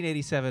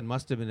 1987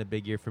 must have been a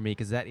big year for me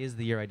because that is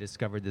the year I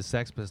discovered the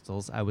Sex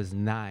Pistols. I was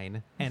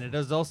 9, and it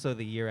is also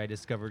the year I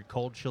discovered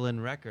Cold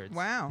Chillin' Records.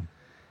 Wow.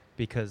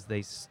 Because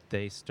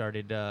they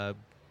started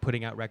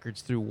putting out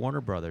records through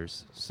Warner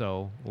Brothers,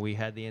 so we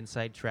had the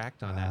inside track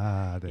on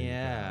that. there you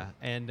Yeah,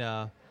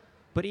 and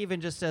but even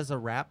just as a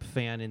rap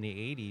fan in the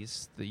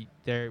 80s,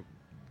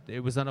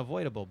 it was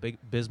unavoidable. Big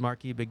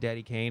Bismarcky, Big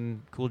Daddy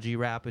Kane, Cool G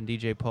Rap, and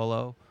DJ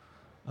Polo,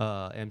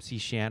 MC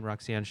Shan,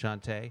 Roxanne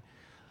Shante,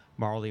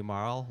 Marley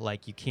Marl.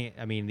 Like you can't.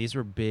 I mean, these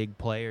were big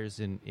players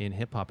in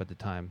hip hop at the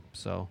time.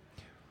 So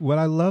What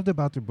I loved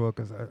about the book,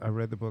 as I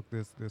read the book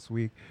this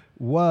week,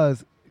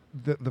 was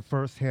the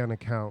first-hand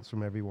accounts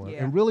from everyone,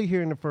 Yeah. and really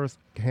hearing the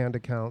first-hand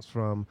accounts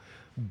from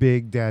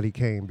Big Daddy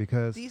Kane,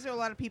 because These are a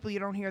lot of people you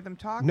don't hear them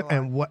talk. no, a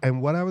lot.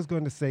 and what I was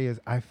going to say is,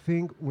 I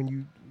think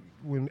when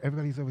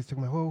everybody's always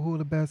talking about who are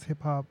the best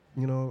hip hop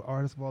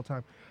artists of all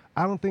time,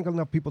 I don't think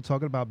enough people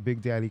talking about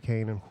Big Daddy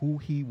Kane and who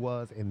he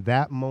was in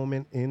that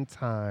moment in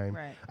time.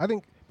 Right. I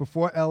think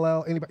before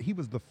LL, he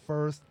was the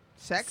first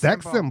Sex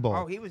symbol.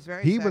 Oh, he was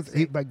very. He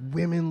sexy. was like,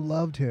 women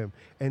loved him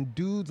and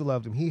dudes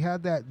loved him. He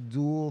had that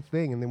dual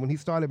thing, and then when he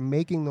started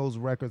making those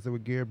records that were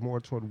geared more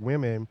toward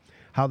women,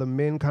 how the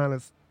men kind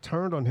of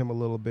turned on him a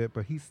little bit,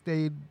 but he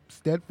stayed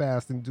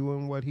steadfast in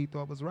doing what he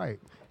thought was right.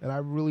 And I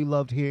really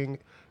loved hearing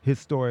his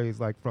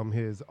stories, like, from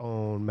his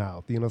own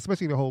mouth,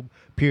 especially the whole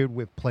period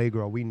with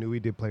Playgirl. We knew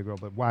he did Playgirl,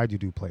 but why'd you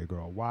do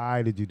Playgirl?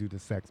 Why did you do the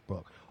sex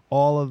book?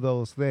 All of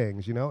those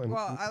things, And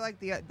Well, I like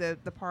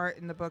the part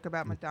in the book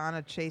about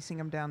Madonna chasing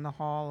him down the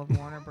hall of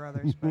Warner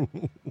Brothers. But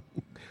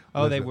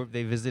Oh, Listen.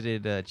 they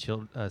visited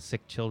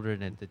sick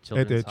children at the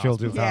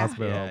Children's Yeah.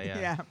 hospital. Yeah.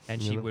 Yeah.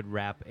 And she would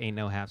rap "Ain't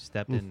No Half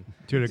Steppin'"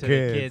 To the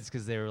kids.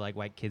 because they were like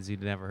white kids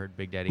who'd never heard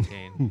Big Daddy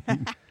Kane.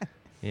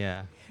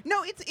 Yeah.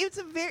 no,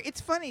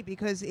 it's funny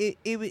because the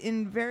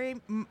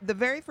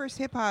very first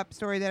hip hop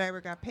story that I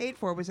ever got paid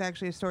for was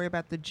actually a story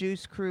about the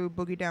Juice Crew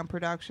Boogie Down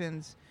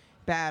Productions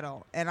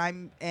battle,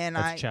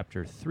 That's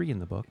chapter 3 in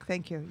the book.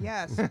 Thank you.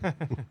 Yes,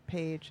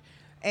 Paige.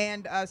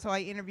 And so I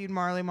interviewed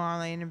Marley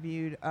Marl. I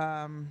interviewed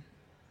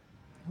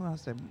who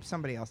else?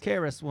 Somebody else.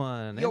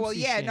 KRS-One. Yeah, well,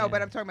 MC yeah, no, but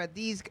Shan. I'm talking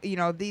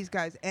about these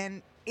guys.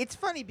 And it's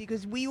funny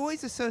because we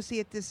always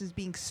associate this as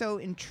being so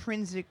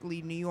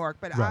intrinsically New York,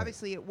 but Right.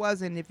 obviously it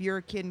wasn't. If you're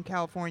a kid in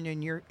California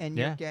and you're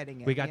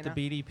getting it, We got you the know?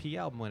 BDP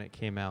album when it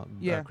came out.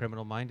 Yeah.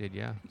 Criminal Minded.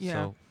 Yeah. Yeah.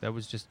 So that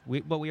was just.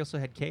 But we also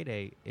had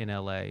K-Day in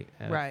LA.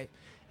 Right.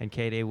 And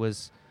K-Day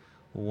was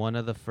one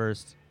of the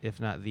first, if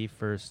not the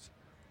first.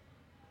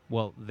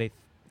 Well,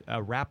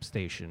 a rap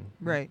station.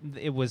 Right.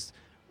 It was.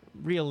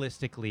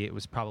 Realistically, it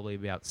was probably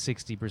about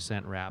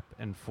 60% rap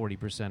and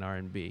 40%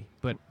 R&B.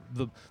 But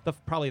the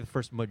probably the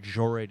first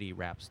majority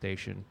rap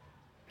station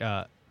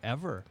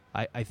ever,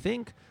 I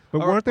think.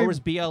 But or, weren't they- or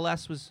was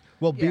BLS was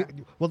Well, Yeah.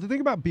 the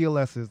thing about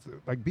BLS is,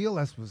 like,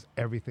 BLS was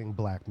everything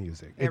black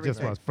music. It just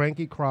Everything. was.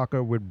 Frankie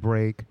Crocker would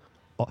break.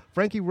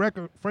 Frankie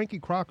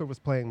Crocker was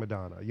playing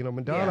Madonna.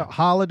 Madonna, Yeah.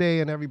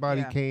 Holiday, and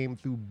everybody Yeah. came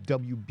through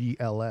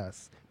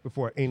WBLS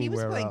before anywhere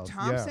He was playing else.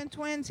 Thompson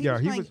Twins. He Yeah,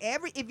 was he playing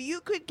was- if you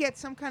could get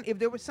if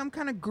there was some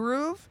kind of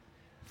groove,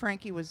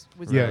 Frankie was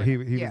Yeah, there. he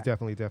Yeah. was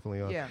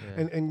definitely on. Yeah.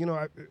 Yeah.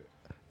 And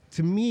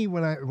to me,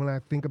 when I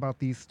think about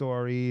these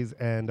stories,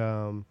 and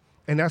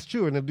that's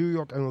true in New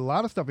York, and a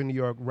lot of stuff in New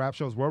York, rap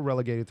shows were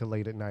relegated to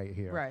late at night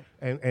here, Right.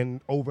 and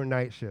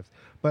overnight shifts.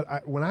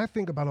 But when I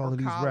think about all Or of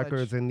these college.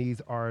 records and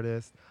these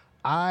artists,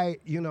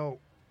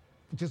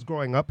 just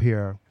growing up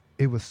here,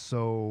 it was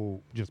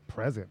so just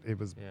present. It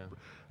was Yeah.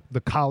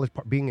 the college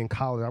part, being in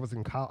college. I was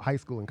in high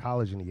school and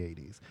college in the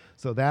 80s,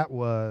 so that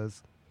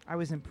was. I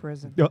was in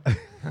prison. Yeah.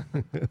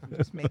 I'm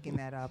just making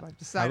that up. I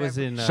decided. I was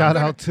in. Shout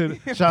out to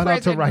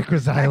Prison.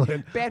 Rikers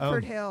Island.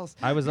 Bedford Hills.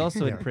 I was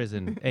also in Yeah.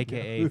 prison,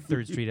 aka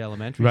 3rd Street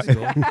Elementary Right.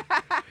 School.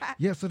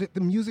 Yeah, so the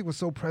music was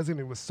so present,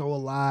 it was so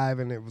alive,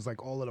 and it was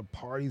like all of the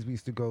parties we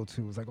used to go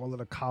to. It was like all of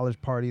the college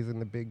parties in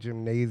the big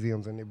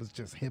gymnasiums, and it was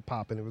just hip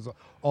hop, and it was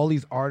all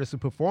these artists who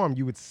performed.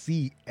 You would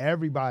see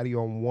everybody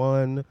on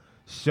one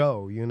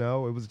show,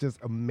 It was just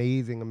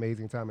amazing,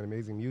 amazing time and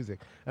amazing music.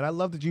 And I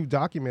love that you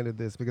documented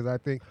this, because I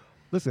think,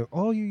 listen,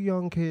 all you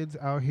young kids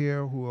out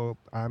here who are,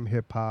 I'm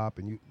hip hop,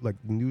 and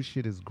new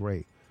shit is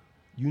great.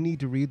 You need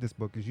to read this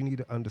book because you need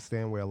to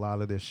understand where a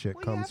lot of this shit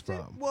Well, you comes have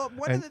to- from. well,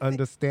 one and of the thi-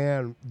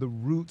 understand the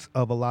roots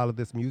of a lot of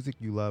this music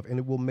you love, and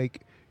it will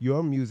make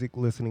your music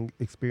listening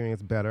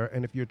experience better.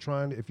 And if you're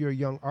a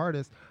young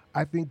artist,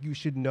 I think you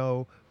should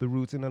know the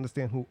roots and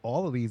understand who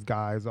all of these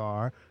guys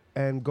are,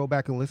 and go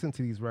back and listen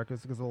to these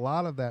records, because a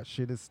lot of that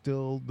shit is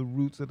still the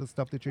roots of the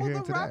stuff that you're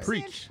hearing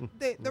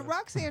today. The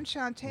Roxanne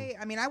Shante.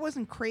 I mean, I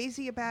wasn't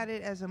crazy about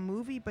it as a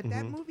movie, but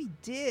that movie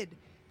did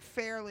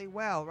fairly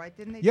well, right?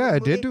 Didn't they? Yeah,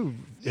 do it a did movie?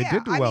 do. It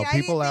did do well. I People didn't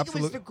think it was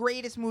absolutely. the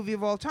greatest movie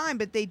of all time,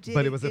 but they did.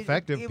 But it was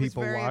effective. It was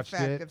People very watched it.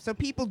 effective. So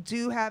people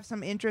do have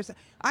some interest.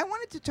 I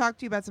wanted to talk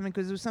to you about something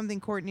because it was something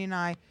Courtney and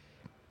I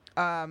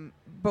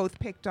both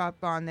picked up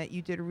on, that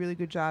you did a really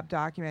good job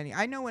documenting.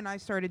 I know when I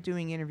started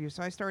doing interviews,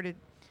 so I started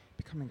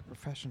becoming a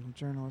professional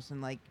journalist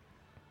in like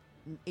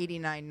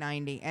 89,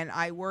 90, and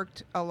I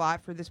worked a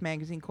lot for this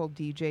magazine called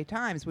DJ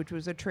Times, which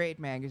was a trade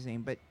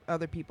magazine, but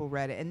other people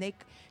read it, and they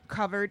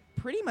covered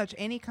pretty much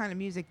any kind of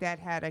music that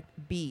had a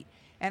beat.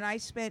 And I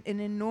spent an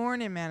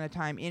inordinate amount of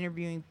time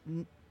interviewing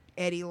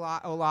Eddie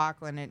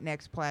O'Loughlin at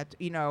Next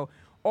Plateau,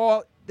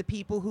 all the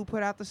people who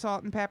put out the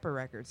Salt and Pepper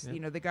records,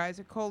 Yeah. the guys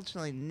at Cold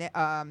Chilling,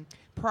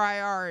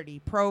 Priority,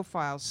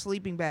 Profile,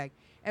 Sleeping Bag.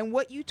 And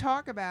what you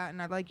talk about,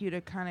 and I'd like you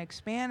to kind of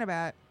expand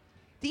about,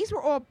 these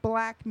were all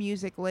black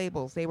music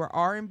labels. They were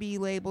R&B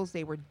labels.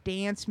 They were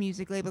dance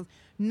music labels.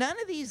 None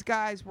of these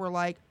guys were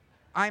like,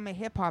 I'm a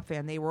hip-hop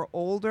fan. They were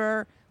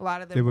older. A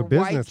lot of them They were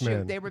white.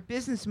 businessmen. They were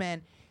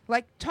businessmen.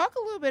 Like, talk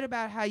a little bit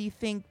about how you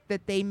think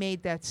that they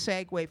made that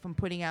segue from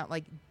putting out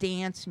like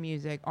dance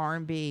music,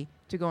 R&B,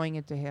 to going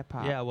into hip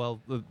hop. Yeah,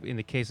 well, in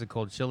the case of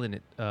Cold Chillin',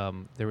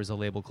 there was a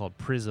label called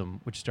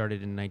Prism, which started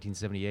in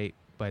 1978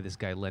 by this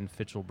guy Len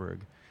Fitzgerald,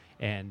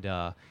 and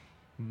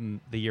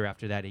the year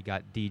after that, he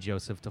got D.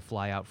 Joseph to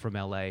fly out from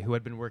L.A., who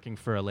had been working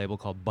for a label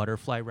called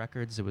Butterfly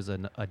Records. It was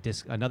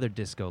another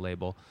disco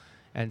label.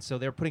 And so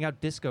they're putting out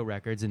disco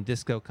records, and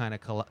disco kind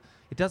of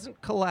it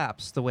doesn't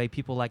collapse the way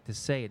people like to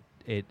say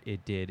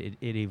it did.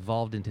 It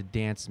evolved into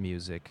dance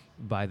music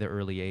by the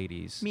early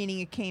 80s. Meaning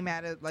it came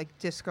out of like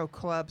disco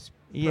clubs.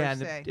 Yeah, per and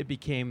se. it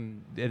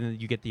became, and then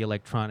you get the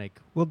electronic.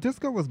 Well,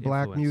 disco was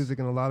black Influence. music,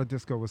 and a lot of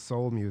disco was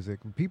soul music.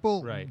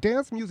 People, Right.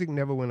 dance music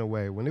never went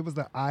away. When it was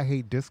the I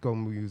Hate Disco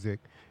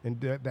music,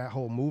 and that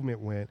whole movement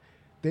went,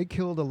 they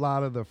killed a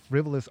lot of the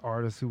frivolous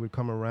artists who would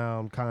come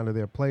around kind of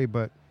their play,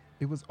 but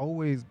it was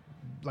always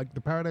like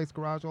the Paradise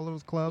Garage, all of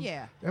those clubs.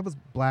 Yeah. That was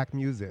black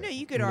music. No,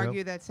 you could know?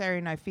 argue that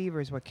Saturday Night Fever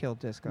is what killed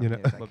disco You know.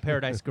 music. But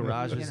Paradise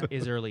Garage You know.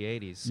 is early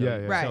 80s. So, Yeah,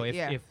 yeah. Right, So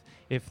yeah.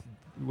 if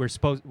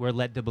we're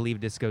led to believe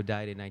disco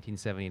died in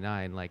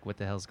 1979, like what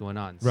the hell's going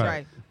on? Right.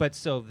 Right. But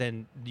so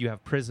then you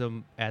have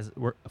Prism as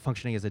we're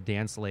functioning as a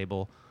dance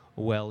label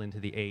well into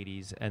the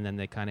 80s, and then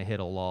they kind of hit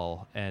a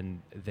lull,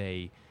 and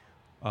they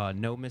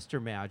know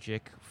Mr.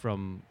 Magic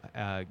from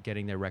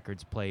getting their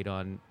records played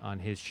on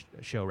his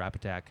show Rap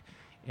Attack,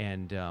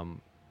 and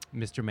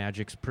Mr.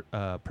 Magic's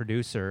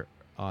producer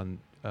on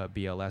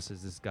BLS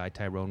is this guy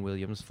Tyrone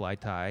Williams, Fly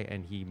Ty,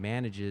 and he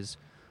manages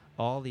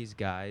all these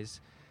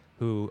guys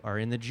who are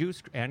in the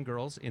Juice and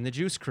girls in the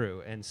Juice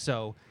Crew. And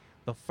so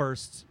the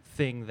first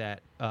thing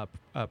that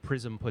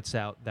Prism puts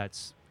out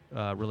that's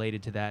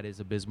related to that is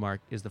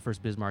the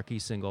first Biz Markie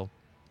single,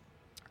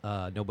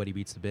 Nobody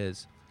Beats the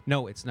Biz.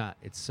 No, it's not.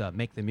 It's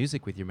Make the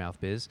Music with Your Mouth,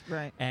 Biz.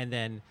 Right. And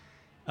then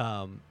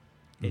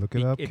Look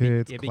it up,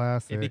 kids.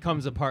 Classic. it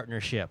becomes a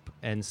partnership.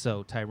 And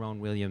so Tyrone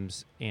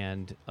Williams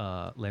and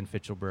Len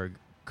Fitzgerald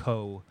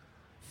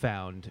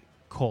co-found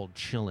Cold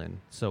Chillin',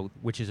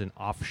 which is an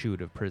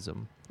offshoot of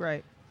Prism.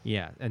 Right.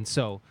 Yeah, and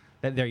so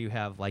there you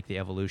have like the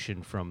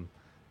evolution from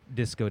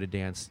disco to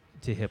dance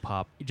to hip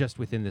hop just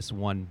within this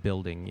one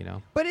building, you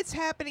know. But it's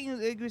happening,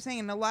 like you were saying,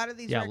 and a lot of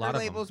these Yeah, a record lot of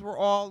them. labels were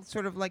all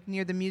sort of like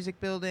near the music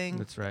building.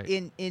 That's right.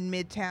 In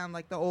Midtown,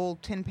 like the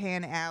old Tin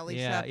Pan Alley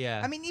Yeah, stuff.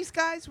 yeah. I mean, these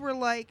guys were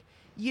like,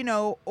 you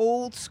know,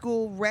 old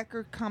school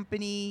record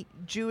company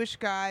Jewish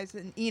guys,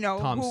 and you know,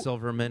 Tom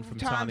Silverman from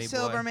Tom Tommy Boy.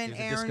 Silverman, He's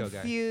a Aaron disco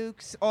guy.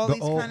 Fuchs, all The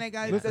these old- kind of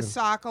guys, listen. the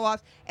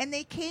Sokolovs, and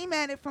they came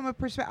at it from a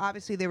perspective.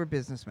 Obviously, they were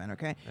businessmen,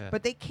 okay, Yeah.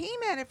 but they came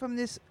at it from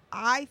this,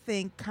 I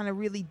think, kind of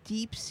really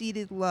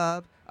deep-seated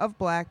love of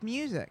black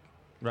music,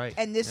 Right.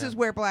 and this yeah. is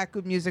where black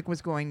good music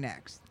was going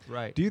next.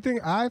 Right. Do you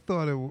think I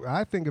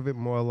think of it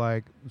more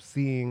like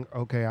seeing,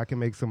 okay, I can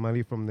make some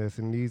money from this,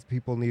 and these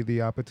people need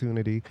the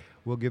opportunity.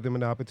 We'll give them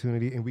an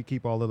opportunity, and we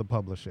keep all of the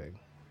publishing.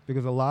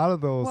 Because a lot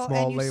of those Well,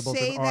 small and you labels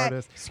say and that,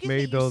 artists excuse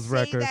made me, those you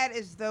records. say that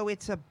as though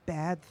it's a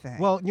bad thing.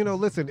 Well, you know,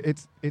 listen,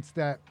 it's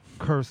that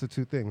curse of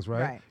two things,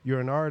 right? Right.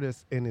 You're an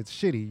artist, and it's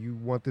shitty. You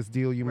want this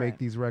deal, you Right. make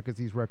these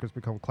records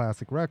become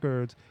classic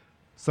records.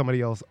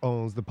 Somebody else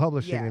owns the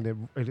publishing, Yeah.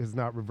 and it is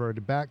not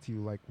reverted back to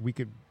you. Like we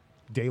could,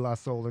 De La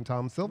Soul and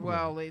Tom Silverman.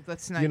 well,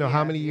 let's not. You know, how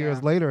yeah, many yeah.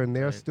 years later, and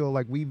they're Right. still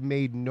like, we've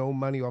made no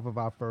money off of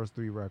our first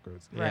 3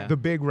 records. Yeah. The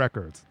big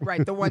records.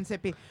 Right, the ones that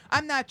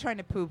I'm not trying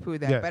to poo-poo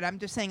that, Yeah. but I'm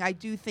just saying I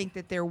do think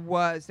that there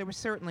was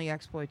certainly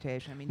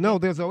exploitation. I mean, No,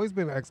 there's always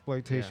been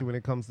exploitation Yeah. when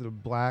it comes to the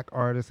black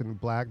artists and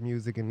black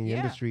music in the Yeah.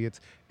 industry.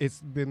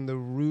 It's been the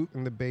root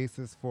and the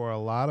basis for a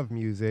lot of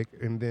music,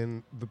 and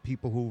then the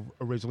people who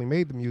originally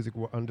made the music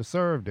were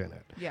underserved in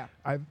it. yeah,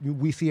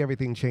 We see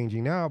everything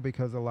changing now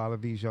because a lot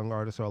of these young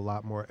artists are a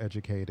lot more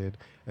educated,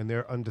 and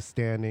they're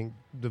understanding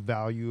the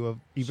value of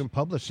even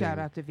publishing. shout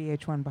out to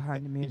VH1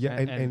 behind the music. Yeah,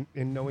 and, And-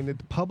 and knowing that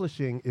the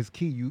publishing is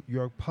key.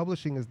 Your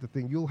publishing is the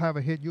thing. You'll have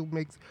a hit. You'll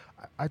make.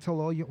 I tell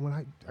all you when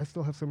I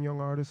still have some young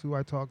artists who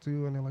I talk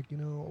to, and they're like,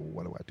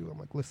 what do I do? I'm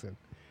like, listen,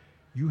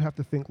 you have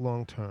to think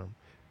long term.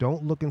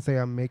 Don't look and say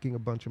I'm making a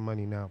bunch of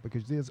money now,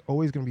 because there's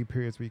always going to be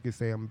periods where you can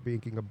say I'm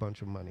making a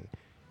bunch of money,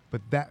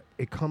 but that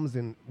it comes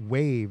in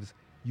waves.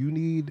 You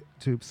need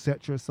to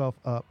set yourself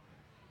up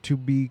to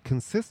be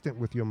consistent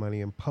with your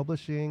money, and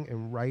publishing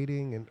and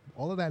writing and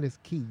all of that is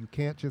key. You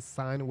can't just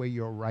sign away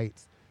your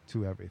rights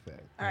to everything.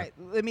 All right,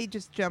 let me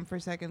just jump for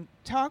a second.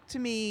 Talk to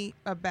me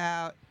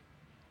about.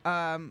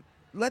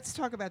 Let's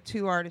talk about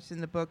 2 artists in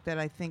the book that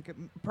I think are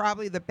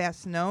probably the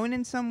best known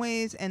in some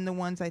ways, and the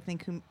ones I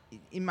think who,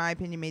 in my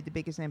opinion, made the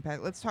biggest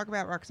impact. Let's talk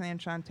about Roxanne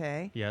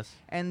Shante. Yes.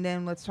 And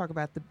then let's talk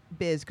about the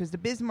Biz, because the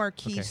Biz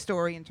Markie Okay.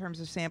 story in terms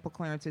of sample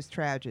clearance is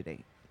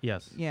tragedy.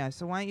 Yes. Yeah,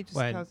 so why don't you just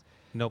Well, tell us?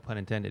 No pun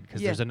intended, because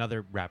Yeah. there's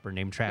another rapper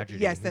named Tragedy.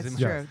 Yes, that's isn't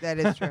true. there? Yes. That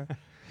is true.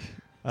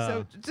 Uh,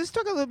 So just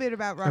talk a little bit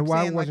about And why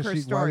Roxanne, like wasn't her she?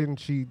 Why story. didn't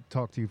she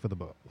talk to you for the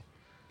book?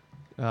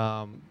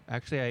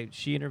 Actually,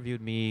 she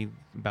interviewed me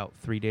about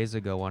 3 days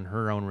ago on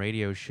her own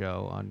radio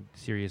show on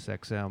Sirius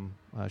XM.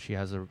 She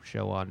has a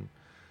show on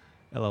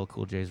LL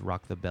Cool J's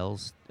Rock the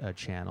Bells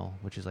channel,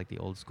 which is like the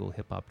old school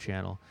hip hop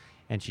channel,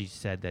 and she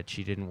said that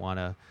she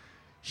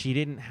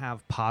didn't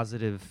have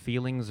positive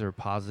feelings or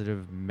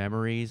positive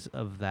memories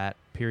of that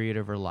period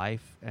of her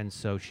life, and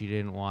so she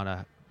didn't want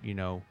to,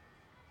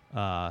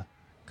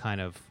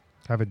 kind of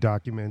Have it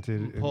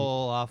documented.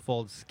 pull off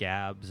old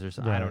scabs or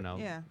something. I don't know.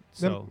 Yeah.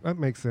 So that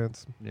makes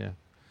sense. yeah.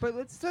 But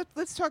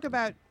let's talk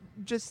about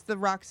just the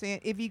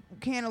Roxanne, if you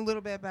can, a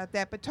little bit about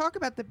that. But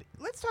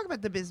let's talk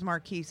about the Biz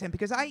Markie sample,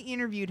 because I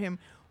interviewed him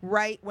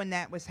right when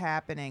that was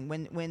happening,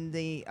 when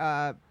the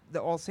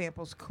all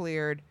samples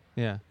cleared,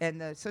 Yeah.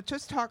 and so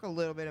just talk a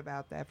little bit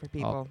about that for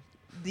people.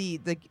 The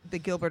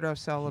Gilbert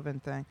O'Sullivan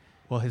thing.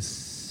 Well, his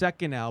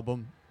second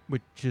album,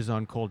 which is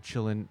on Cold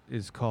Chillin',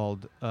 is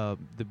called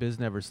The Biz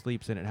Never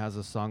Sleeps, and it has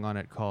a song on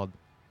it called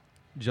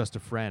Just a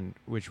Friend,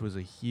 which was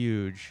a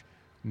huge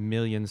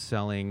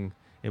million-selling.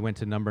 It went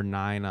to number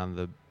 9 on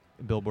the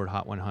Billboard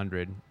Hot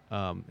 100.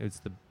 It's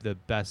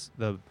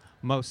the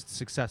most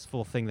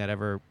successful thing that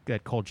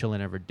Cold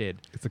Chillin' ever did.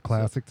 It's a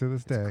classic to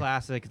this day. It's a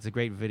classic. It's a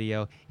great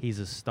video. He's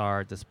a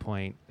star at this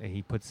point.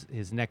 He puts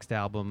his next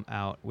album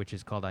out, which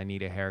is called I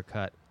Need a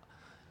Haircut.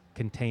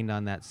 Contained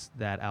on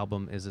that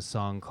album is a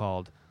song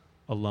called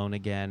Alone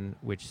Again,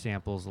 which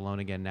samples Alone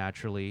Again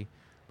Naturally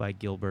by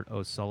Gilbert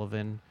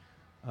O'Sullivan.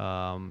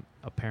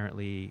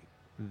 Apparently,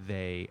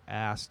 they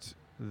asked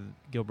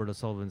Gilbert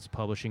O'Sullivan's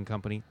publishing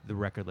company, the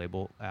record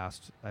label,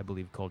 I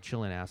believe Cold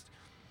Chillin' asked,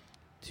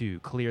 to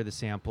clear the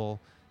sample.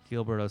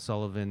 Gilbert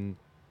O'Sullivan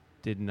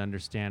didn't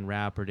understand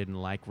rap or didn't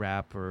like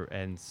rap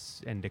and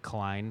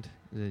declined.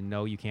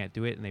 No, you can't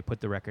do it, and they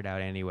put the record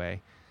out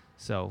anyway.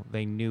 So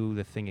they knew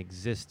the thing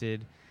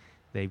existed.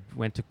 They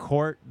went to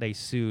court. They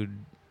sued.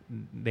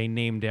 They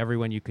named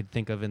everyone you could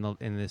think of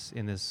in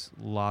this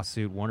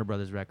lawsuit: Warner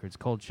Brothers Records,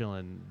 Cold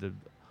Chillin', the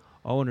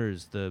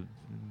owners, the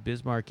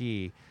Biz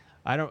Markie.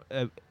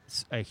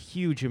 A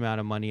huge amount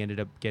of money ended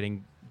up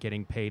getting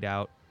paid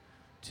out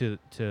to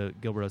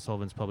Gilbert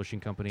O'Sullivan's publishing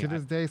company. To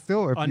this day,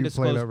 still, if you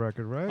play that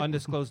record, right?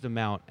 Undisclosed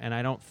amount, and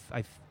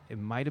it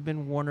might have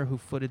been Warner who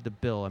footed the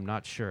bill. I'm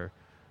not sure.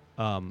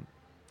 And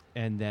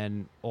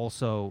then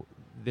also,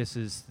 this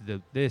is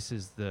the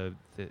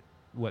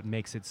what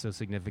makes it so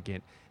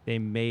significant.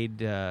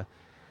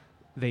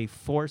 They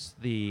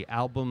forced the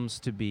albums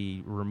to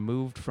be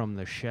removed from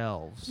the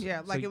shelves.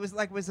 Yeah, So it was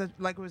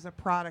a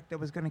product that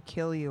was going to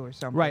kill you or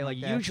something. Right, like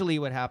that. usually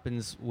what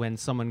happens when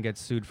someone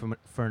gets sued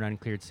for an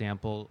uncleared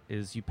sample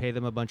is you pay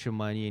them a bunch of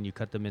money and you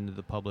cut them into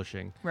the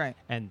publishing. Right.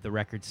 And the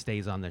record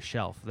stays on the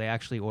shelf. They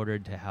actually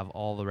ordered to have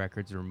all the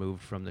records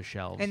removed from the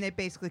shelves. And they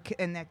basically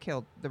that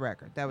killed the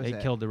record. That was it.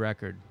 It killed the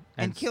record.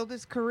 And killed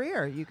his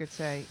career, you could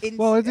say. It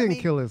didn't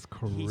kill his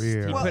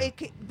career. Well,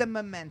 the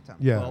momentum.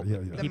 Yeah.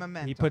 The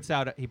momentum.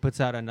 He puts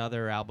out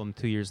another album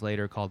 2 years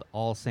later called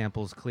All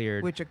Samples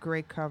Cleared, Which a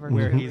great cover.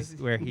 where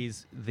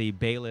he's the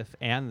bailiff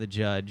and the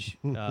judge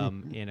in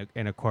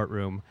a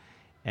courtroom,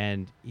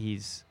 and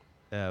he's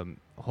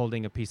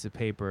holding a piece of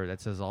paper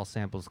that says All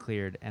Samples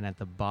Cleared, and at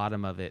the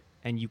bottom of it,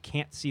 and you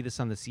can't see this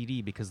on the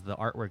CD because the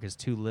artwork is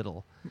too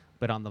little,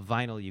 but on the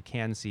vinyl you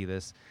can see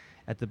this.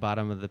 At the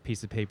bottom of the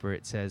piece of paper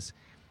it says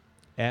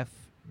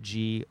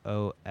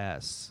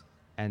FGOS.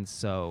 And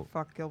so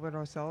Fuck Gilbert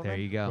O'Sullivan. there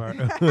you go.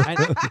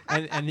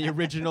 Right. and the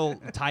original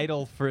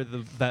title for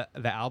the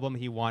album,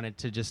 he wanted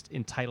to just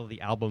entitle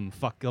the album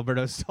 "Fuck Gilbert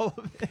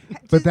O'Sullivan."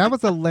 But that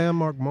was a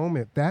landmark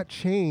moment. That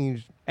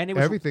changed And it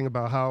was everything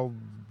about how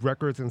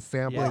records and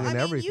sampling and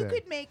everything. You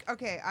could make,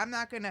 I'm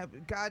not going to,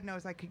 God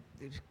knows I could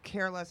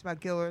care less about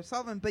Gilbert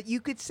O'Sullivan, but you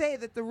could say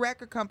that the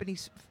record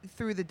companies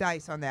threw the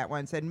dice on that one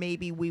and said,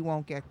 maybe we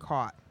won't get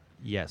caught.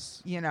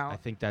 Yes. I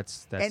think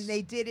that's and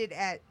they did it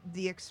at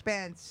the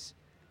expense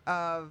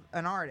of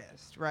an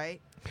artist,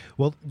 right?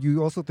 Well,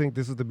 you also think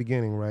this is the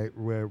beginning, right,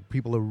 where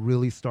people are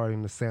really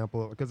starting to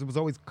sample, because it was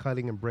always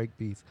cutting and break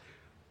beats,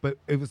 but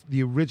it was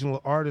the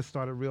original artist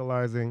started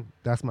realizing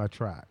that's my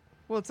track.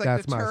 Well, it's like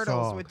That's the my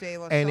Turtles song. with De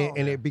La Soul.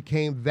 And it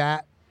became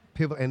that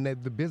pivot, and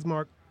the Biz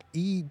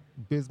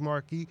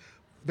Markie,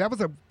 that was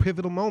a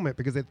pivotal moment,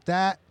 because at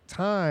that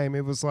time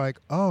it was like,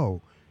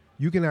 oh,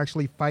 you can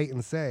actually fight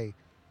and say,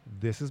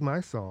 this is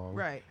my song.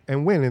 Right.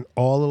 And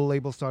all of the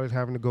labels started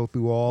having to go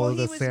through all of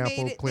the they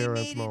sample made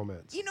clearance it-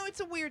 moments. It's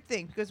a weird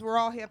thing because we're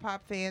all hip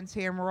hop fans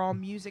here and we're all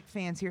music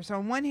fans here. So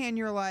on one hand,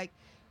 you're like,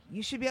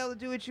 you should be able to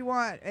do what you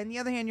want, and the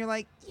other hand, you're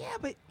like, yeah,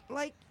 but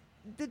like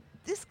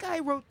this guy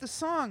wrote the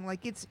song.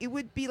 Like it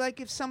would be like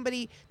if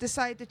somebody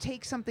decided to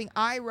take something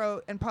I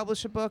wrote and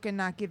publish a book and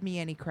not give me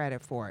any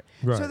credit for it.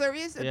 Right. So there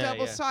is a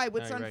double side.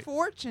 What's No, you're right.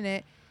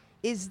 unfortunate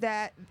is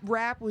that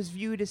rap was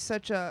viewed as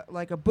such a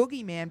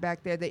boogeyman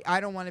back there that I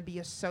don't want to be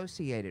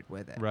associated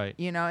with it. Right.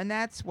 And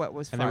that's what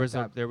was And fucked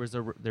up. there was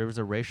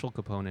a racial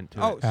component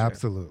to Oh, it. sure.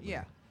 Absolutely.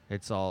 Yeah.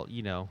 It's all,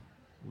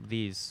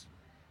 these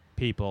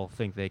people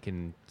think they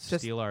can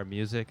Just- steal our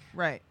music.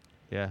 Right.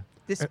 Yeah.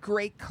 This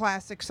great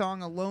classic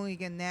song, Alone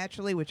Again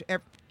Naturally, which,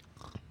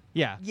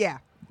 Yeah. yeah.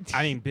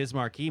 I mean, Biz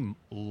Markie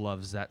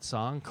loves that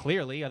song,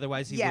 clearly.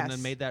 Otherwise, he wouldn't have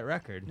Yes. made that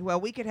record. Well,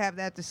 we could have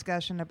that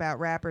discussion about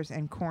rappers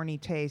and corny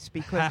tastes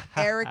because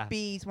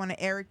one of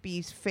Eric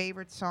B's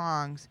favorite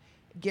songs,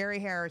 Gary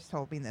Harris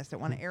told me this, that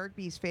one of Eric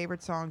B's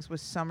favorite songs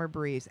was Summer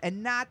Breeze,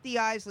 and not the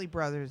Isley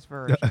Brothers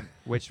version.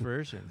 Which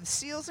version? The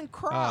Seals and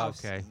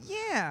Crofts. okay.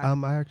 Yeah.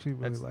 I actually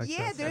really That's- like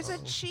yeah, that there's song.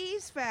 a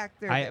cheese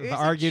factor. I've There's a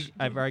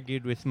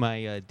argued with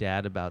my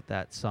dad about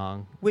that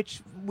song.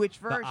 which The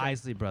version?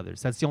 Isley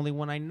Brothers. That's the only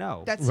one I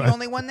know. That's the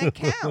only one that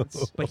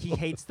counts. But he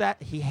hates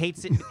that. He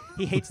hates it.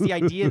 He hates the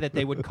idea that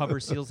they would cover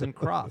Seals and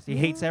Crofts. He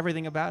hates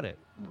everything about it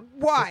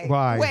Why?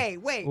 Why? Wait,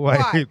 Wait, why?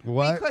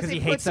 what? Because because it he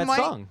hates puts that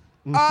money. song.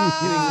 He thinks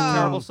it's a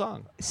terrible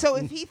song. So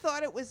if he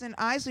thought it was an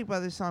Isley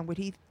Brothers song, would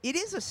he? It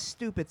is a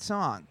stupid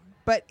song,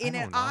 but in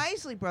an don't know.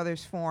 Isley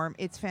Brothers form,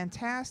 it's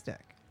fantastic.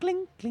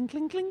 Cling, cling,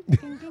 cling, cling,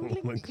 cling, cling,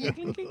 cling, cling,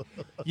 cling, cling.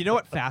 You know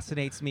what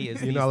fascinates me is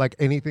You these, know, like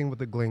anything with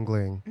the gling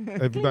gling.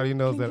 Everybody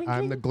knows that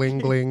I'm the gling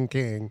gling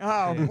king.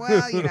 Oh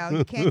well,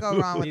 you can't go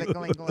wrong with the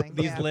gling gling.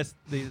 these yeah. lists.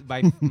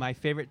 My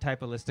favorite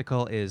type of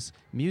listicle is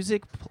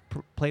music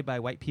played by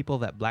white people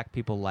that black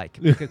people like.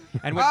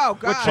 And what, Oh, what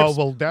God. trips- Oh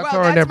well, that's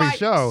Well, her on every my-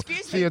 show.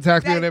 excuse She me,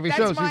 attacks me on every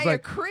that's show. my She's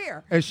like,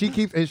 career. and she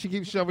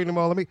keeps shoving them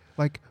all at me.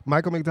 Like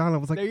Michael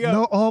McDonald was like, There you go.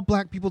 no, all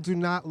black people do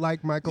not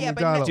like Michael Yeah,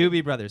 but McDonald.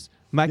 Doobie Brothers,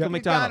 Michael Yeah.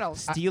 McDonald, McDonald.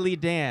 Steely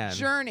Dan.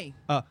 Journey.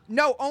 Uh,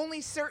 No,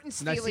 only certain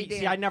now, Steely Dan.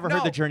 see, I never No.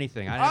 heard the Journey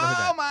thing. I never heard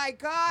Oh that. my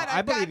God! I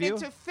I've believe gotten you.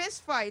 into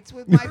fist fights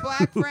with my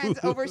black friends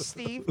over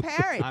Steve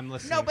Perry. I'm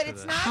listening No, but to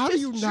it's this. not How do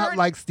just you not Journey.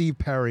 like Steve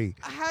Perry?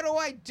 How do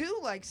I do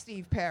like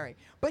Steve Perry?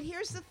 But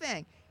here's the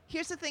thing.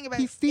 Here's the thing about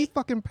He's Steve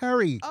fucking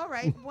Perry. All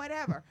right,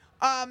 whatever.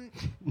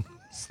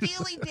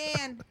 Steely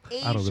Dan,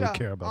 Asia I don't really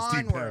care about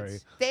Steve onwards. Perry.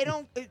 They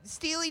don't.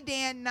 Steely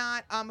Dan,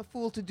 not I'm a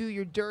fool to do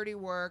your dirty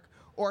work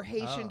or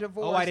Haitian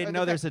divorce. Oh, I or didn't the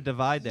know there's a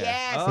divide there.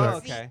 Yes, Oh,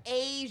 it's okay. the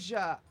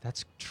Asia.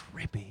 That's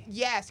trippy.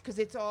 Yes, because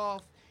it's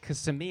all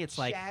Because to me, it's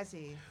like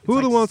jazzy. Who are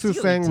like the ones who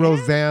Steely sang Dan?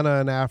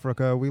 Rosanna in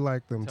Africa? We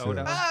like them too.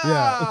 Toto.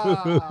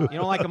 Oh. you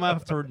don't like them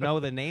enough to know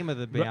the name of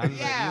the band.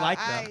 Yeah, but you like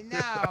I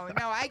them.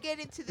 know. I get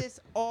into this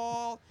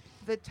all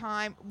the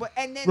time.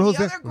 And then Rosa-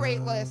 the other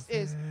great list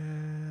is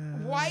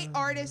white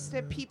artists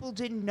that people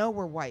didn't know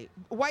were white.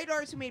 White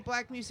artists who made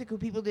black music who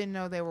people didn't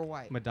know they were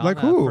white. Madonna, Like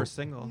who? first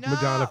single. No,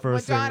 Madonna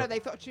first Madonna, single. they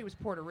thought she was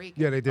Puerto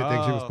Rican. Yeah, they did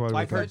think she was Puerto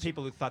I've Rican. heard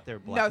people who thought they were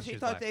black. No, and she was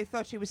thought black. they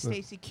thought she was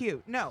Stacey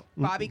Cute. No,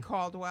 Bobby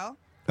Caldwell,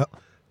 Oh,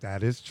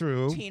 that is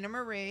true. Tina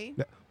Marie.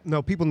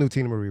 No, people knew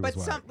Tina Marie was But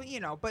white. some, you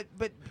know, but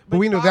But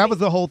we knew that Bobby- was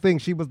the whole thing.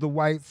 She was the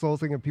white soul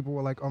singer. People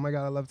were like, "Oh my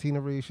God, I love Tina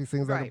Marie. She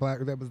sings like a Right. black."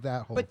 That was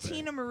that whole. But thing.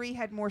 Tina Marie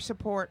had more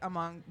support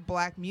among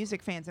black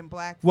music fans and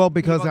black. Well,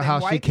 because people of than how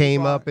she white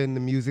came people. up in the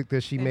music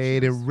that she And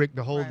made, she was- and Rick,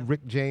 the whole right.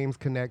 Rick James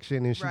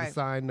connection, and she Right.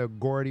 signed to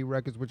Gordy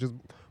Records, which is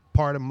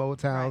part of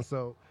Motown. Right.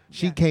 So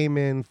she Yeah. came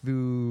in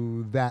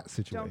through that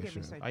situation. Don't give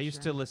me such I used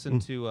shit. to listen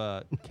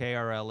to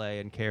KRLA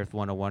and KEarth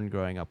 101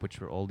 growing up,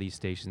 which were oldie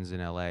stations in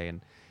LA,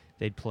 and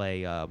they'd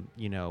play,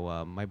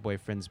 My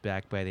Boyfriend's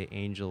Back by the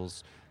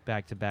Angels,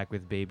 back to back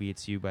with Baby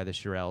It's You by the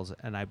Shirelles,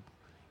 and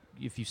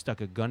if you stuck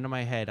a gun to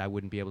my head, I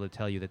wouldn't be able to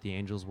tell you that the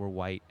Angels were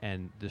white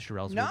and the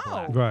Shirelles No. were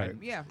black. Right.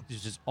 Yeah.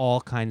 There's just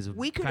all kinds of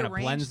We could kind of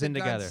arrange blends the in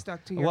guns together.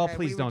 stuck to your Well, head.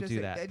 please We would don't just do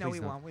say- that. No, Please we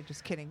don't. won't. We're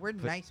just kidding. We're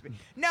But- nice.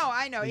 No,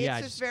 I know. Yeah, It's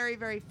I just just- very,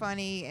 very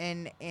funny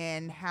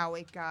and how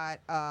it got.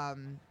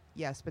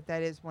 Yes, but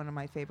that is one of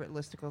my favorite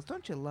listicles.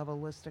 Don't you love a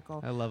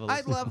listicle? I love a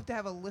I'd listicle. love to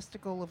have a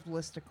listicle of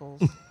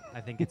listicles. I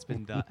think it's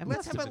been done.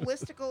 Let's have a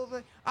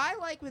listicle. I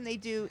like when they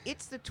do.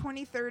 It's the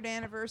 23rd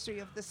anniversary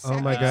of the Oh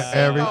second my God!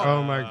 single.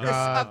 Oh my The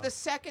God! Of the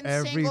second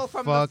Every single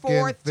from the fucking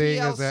fourth thing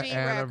TLC is an record.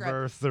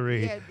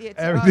 anniversary. Yeah, it's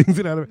Everything's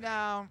an anniversary.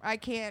 No, I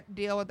can't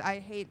deal with. I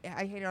hate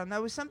it. On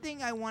that was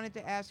something I wanted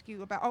to ask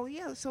you about. Oh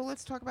yeah, so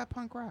let's talk about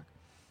punk rock.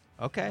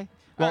 Okay.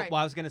 All Well, right.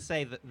 I was going to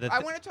say that I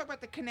want to talk about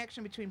the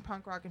connection between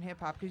punk rock and hip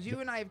hop because you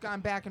and I have gone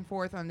back and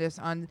forth on this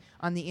on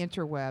the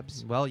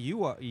interwebs. Well,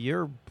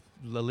 you're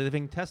the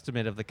living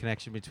testament of the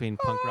connection between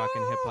punk rock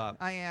and hip hop.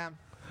 I am.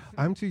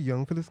 I'm too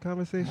young for this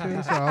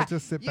conversation, so I'll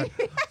just sit back.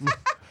 No,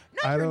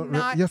 I you're don't.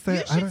 not. Yes, you I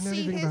should don't know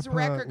see anything his about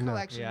record punk. No.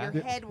 collection. Yeah.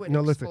 Your head would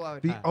No, listen.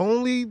 explode. The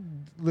only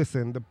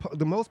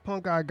the most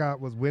punk I got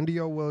was Wendy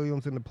O.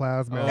 Williams in the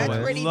Plasma. Oh, That's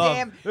I pretty love-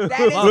 damn. That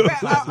is. love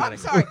I'm Plasmatic.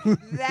 sorry.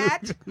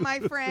 That, my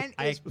friend,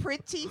 I- is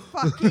pretty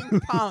fucking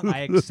punk.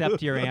 I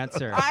accept your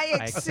answer. I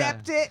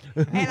accept it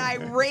and I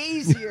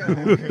raise you.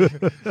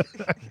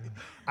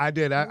 I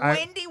did.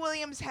 Wendy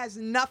Williams has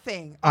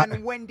nothing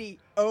on Wendy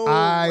O.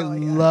 I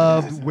Williams.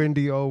 loved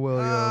Wendy O.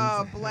 Williams.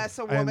 Oh, bless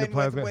a and woman the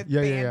Plasma. with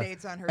Yeah, yeah, yeah.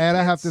 Band-Aids on her And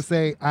I have to tits.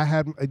 say, I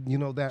had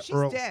that She's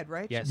Earl. dead,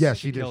 right? Yes, Yeah,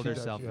 she she did. killed She does,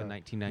 herself yeah. in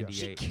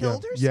 1998. She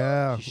killed herself?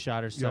 Yeah. She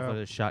shot herself Yeah. with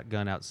a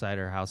shotgun outside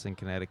her house in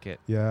Connecticut.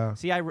 Yeah.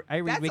 See, I read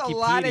That's Wikipedia. a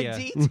lot of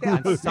detail.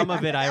 and some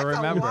of it I That's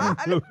remember. A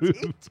lot of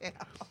detail.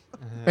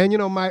 And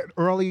my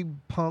early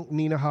punk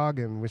Nina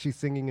Hagen when she's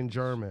singing in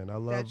German. I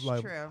love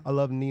That's true. I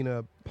love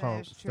Nina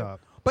punk is true. stuff.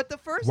 But the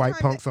first White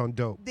time punks on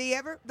dope.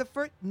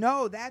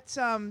 that's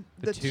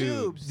the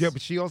Tubes. Yeah,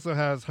 but she also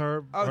has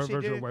her Oh, her she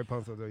version did? of White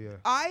punks on dope. Yeah.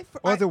 I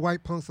Or is it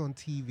White punks on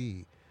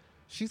TV?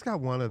 She's got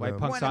one of White them.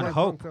 Punk's One on of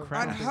Hope. On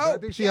Craft. I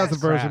Hope, think she has a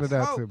yes. version of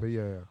that Hope. too, but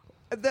yeah.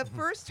 The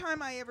first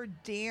time I ever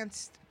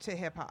danced to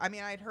hip hop, I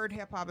mean, I'd heard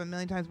hip hop a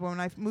million times, but when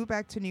I moved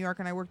back to New York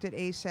and I worked at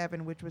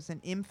A7, which was an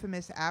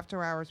infamous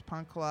after-hours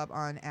punk club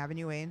on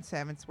Avenue A and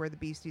 7th, where the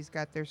Beasties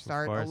got their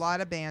start. A course.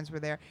 lot of bands were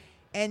there,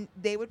 and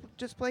they would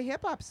just play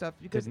hip hop stuff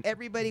because Didn't-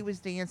 everybody was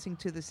dancing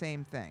to the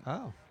same thing.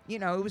 Oh. You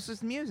know, it was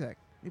just music.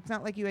 It's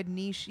not like you had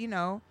niche. You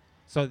know,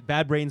 So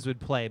Bad Brains would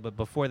play, but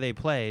before they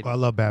played, I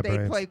love Bad they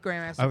Brains. played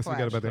Grandmaster I was Flash.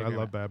 forgetting about that. I Figure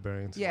love it. Bad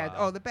Brains. Yeah. Wow.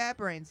 Oh, the Bad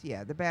Brains.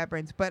 Yeah, the Bad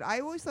Brains. But I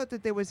always thought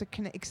that there was a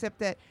except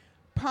that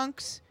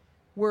punks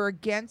were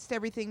against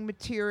everything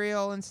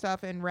material and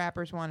stuff, and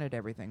rappers wanted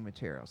everything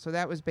material. So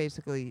that was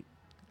basically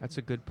that's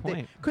a good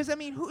point. because I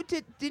mean,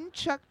 didn't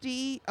Chuck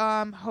D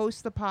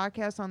host the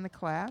podcast on the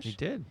Clash? He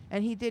did.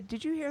 And he did.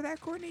 Did you hear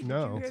that, Courtney?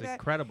 No. Did you hear It's that?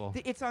 incredible.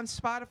 It's on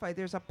Spotify.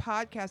 There's a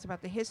podcast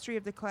about the history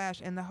of the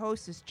Clash, and the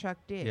host is Chuck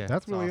D. Yeah.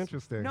 That's It's really awesome.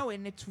 interesting. No,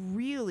 and it's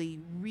really,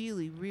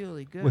 really,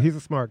 really good. Well, he's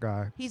a smart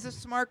guy. He's a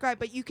smart guy,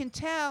 but you can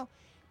tell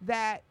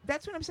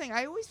that's what I'm saying.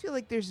 I always feel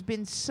like there's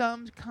been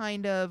some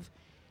kind of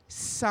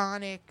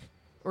sonic,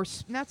 or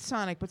not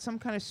sonic, but some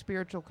kind of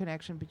spiritual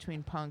connection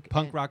between punk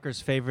and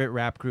Rocker's favorite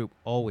rap group,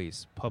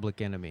 always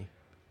Public Enemy.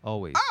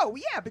 Always. Oh,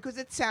 yeah, because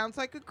it sounds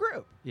like a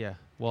group. Yeah.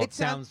 Well, it It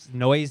sounds- sounds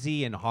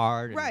noisy and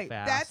hard and Right.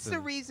 fast. That's the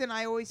and reason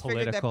I always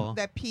political. figured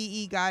that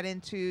PE got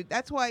into.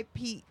 That's why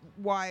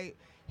why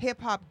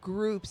hip hop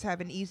groups have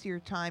an easier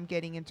time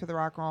getting into the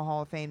Rock and Roll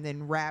Hall of Fame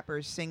than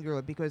rappers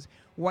singular, because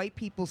white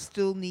people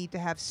still need to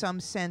have some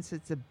sense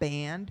it's a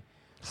band.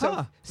 So,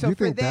 Huh. so you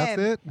for think them,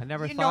 that's it? I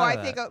never you thought know, of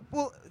I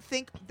that.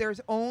 think there's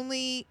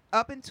only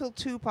up until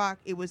Tupac,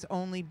 it was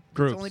only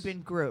Groups. It's only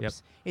been groups. Yep.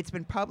 It's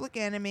been Public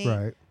Enemy,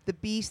 Right. the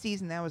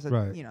Beasties, and that was a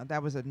Right.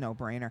 that was a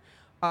no-brainer.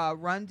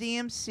 Run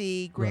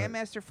DMC, Right.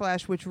 Grandmaster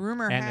Flash, which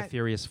rumor and had, the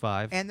Furious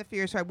Five. and the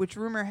Furious Five, which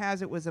rumor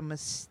has it was a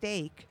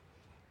mistake,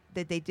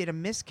 that they did a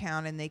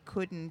miscount and they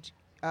couldn't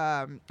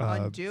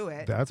undo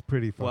it. That's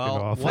pretty fucking Well,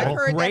 awful. what I've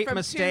heard great that from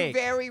mistake. two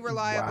very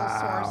reliable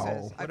Wow.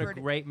 sources. what I've a heard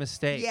it. great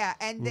mistake. Yeah,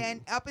 and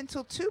then up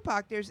until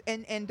Tupac, there's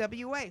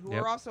NWA, who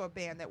Yep. are also a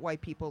band that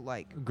white people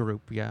like.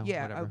 Group, yeah.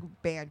 Yeah, Whatever. a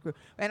band group.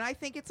 And I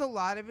think it's a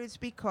lot of it's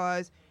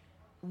because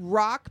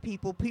rock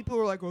people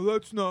are like, oh,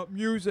 that's not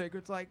music.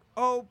 It's like,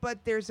 oh,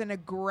 but there's an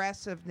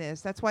aggressiveness.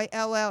 That's why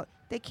LL,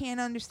 they can't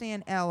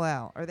understand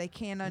LL, or they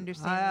can't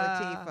understand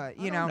Latifah.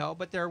 You know? No,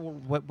 but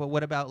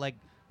what about like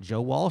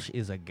Joe Walsh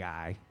is a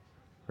guy,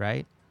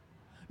 right?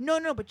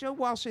 No, but Joe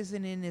Walsh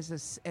isn't in as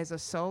a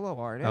solo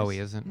artist. Oh, he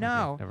isn't.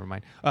 No. Okay, never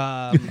mind.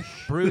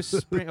 Bruce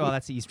Spring. Oh,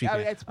 that's the E Street Oh,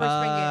 Band. that's Bruce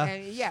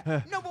Springsteen.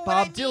 Yeah. No, but what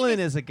I Bob mean Dylan is,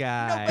 is a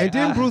guy. but- And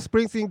didn't Bruce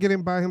Springsteen get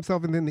in by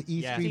himself, and then the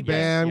E Yeah, Street he did.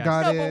 Band Yes.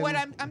 got No, in? but what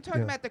I'm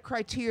talking Yeah. about the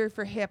criteria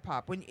for hip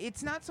hop. When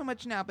it's not so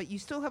much now, but you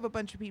still have a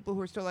bunch of people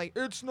who are still like,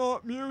 it's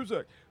not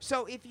music.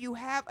 So if you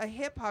have a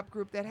hip hop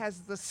group that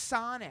has the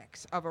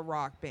sonics of a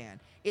rock band,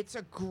 it's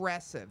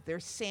aggressive. They're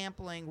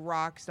sampling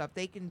rock stuff.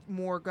 They can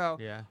more go,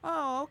 Yeah.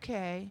 oh,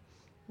 okay.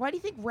 Why do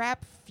you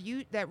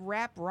think that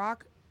rap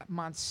rock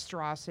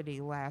monstrosity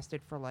lasted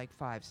for like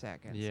 5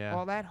 seconds? Yeah.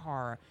 All that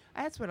horror.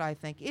 That's what I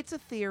think. It's a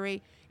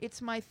theory.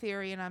 It's my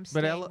theory, and I'm But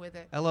staying with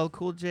it. LL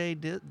Cool J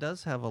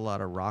does have a lot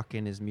of rock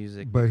in his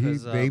music. But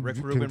because, they Rick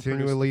Rubin produced the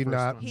continually first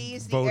not one.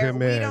 He's vote the him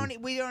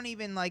we in. don't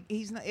even like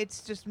he's not,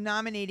 it's just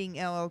nominating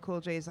LL Cool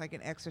J is like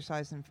an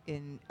exercise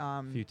in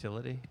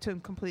Futility. to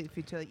complete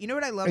futility. You know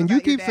what I love And you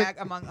about your keep sa- dad,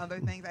 among other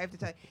things? I have to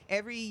tell you,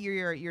 every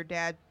year your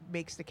dad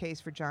makes the case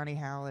for Johnny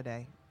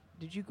Halliday.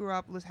 Did you grow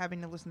up having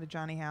to listen to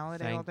Johnny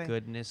Halliday all Thank day?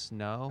 goodness,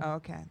 no. Oh,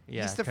 okay.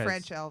 Yeah, He's the 'cause-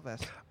 French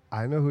Elvis.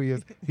 I know who he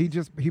is.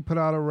 He put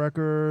out a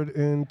record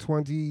in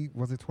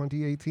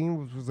 2018,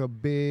 which was a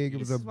big. It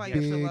was This a is why you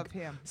should big love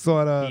him.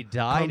 sort of. He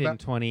died in comeback.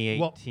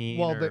 2018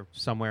 well, or the-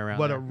 somewhere around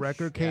But there. a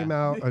record Yeah. came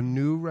out, a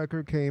new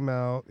record came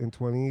out in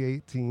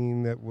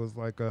 2018 that was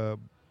like a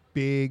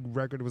big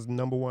record. It was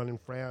 #1 in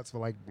France for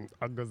like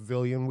a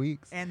gazillion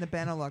weeks. And the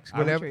Benelux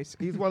Whenever, countries.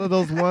 he's one of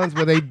those ones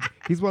where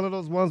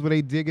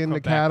they dig in the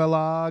Quebec.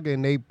 catalog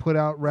and they put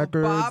out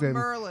records Bob and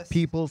Merlis.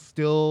 people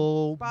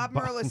still Bob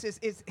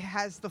Merlis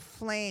has the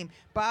flame.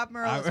 Bob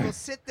Merlis will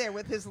sit there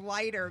with his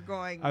lighter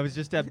going. I was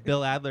just at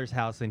Bill Adler's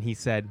house and he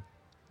said,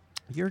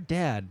 "Your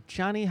dad,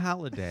 Johnny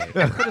Halliday." I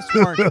could have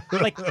sworn,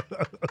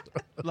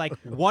 like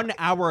 1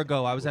 hour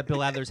ago, I was at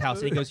Bill Adler's house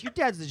and he goes, "Your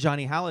dad's the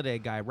Johnny Halliday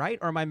guy, right?"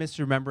 Or am I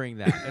misremembering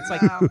that? It's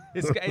like No.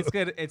 it's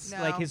good. It's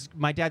No. like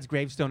my dad's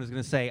gravestone is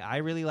going to say, "I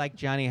really like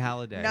Johnny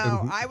Halliday."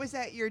 No, I was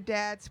at your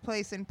dad's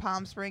place in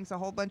Palm Springs a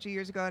whole bunch of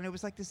years ago, and it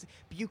was like this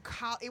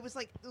bucolic. It was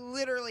like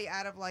literally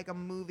out of like a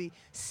movie.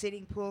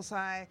 Sitting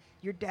poolside,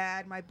 your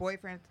dad, my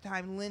boyfriend at the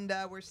time,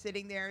 Linda, we're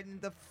sitting there in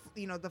the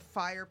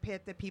fire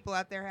pit that people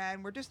out there had,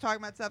 and we're just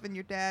talking about stuff. And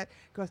your dad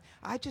goes,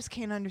 "I just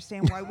can't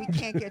understand why we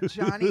can't get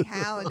Johnny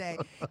Halliday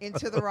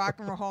into the Rock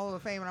and Roll Hall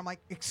of Fame." And I'm like,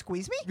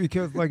 "Excuse me."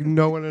 because like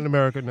no one in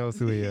America knows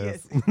who he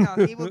is. Yes.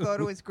 No, he will go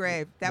to his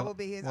grave. That will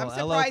be his. I'm well,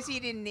 surprised he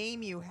didn't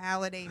name you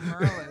Halliday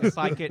Merlis.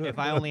 If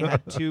I only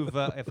had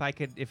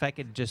if I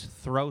could just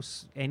throw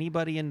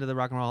anybody into the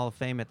Rock and Roll Hall of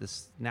Fame at the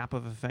snap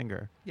of a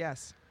finger,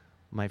 Yes.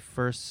 my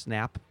first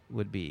snap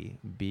would be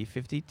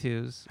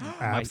B-52s.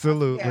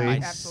 Absolutely. My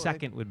absolutely.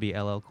 second would be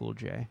LL Cool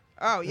J.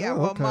 Oh yeah. Oh,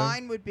 Well, okay.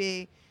 mine would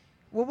be.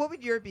 Well, what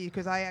would your be?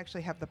 Because I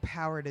actually have the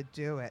power to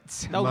do it.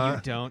 So. No, My-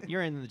 you don't.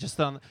 You're in just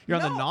on. You're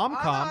on the No,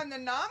 nom-com. I'm on the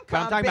nom-com, But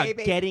I'm talking baby.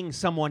 about getting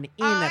someone in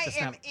I at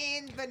the am snap.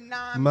 in the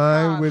nom-com.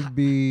 Mine would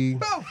be.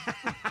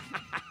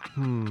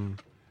 Boom.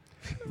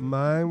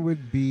 Mine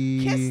would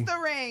be. Kiss the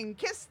ring.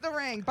 Kiss the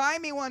ring. Buy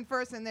me one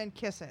first and then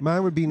kiss it.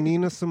 Mine would be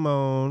Nina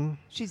Simone.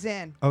 She's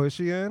in. Oh, is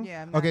she in?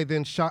 Yeah, I'm not- Okay,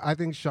 then I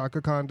think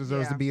Shaka Khan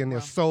deserves to Yeah, be in there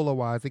well.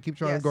 solo-wise. They keep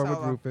trying Yeah, to go with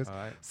solo. Rufus. All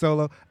right.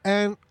 Solo.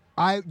 And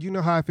you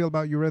know how I feel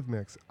about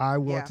Eurythmics. I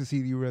want Yeah. to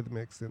see the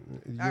Eurythmics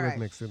in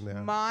there.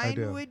 I Mine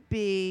do. would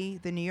be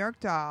the New York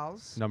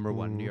Dolls. Number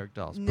one, Mm. New York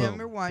Dolls.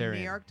 Number Boom. one, They're New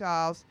in. York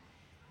Dolls.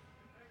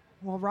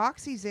 Well,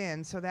 Roxy's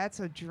in, so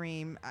that's a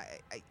dream.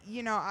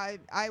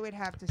 I would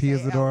have to Pia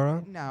say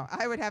Zadora? No,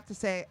 I would have to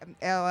say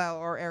LL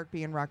or Eric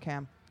B. and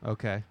Rakim.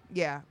 Okay.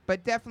 Yeah,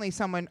 but definitely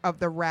someone of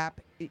the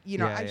rap. Yeah,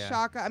 yeah.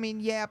 Shaka. I mean,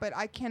 yeah, but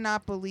I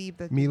cannot believe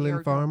that. the New Milan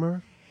York-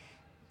 Farmer?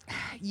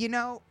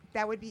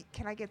 That would be.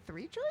 Can I get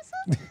 3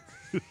 choices?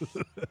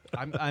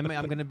 I'm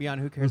going to be on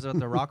Who Cares About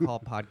the Rock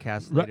Hall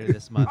podcast later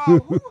this month, Oh,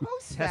 who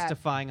hosts that?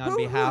 testifying on Who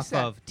behalf hosts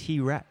that? of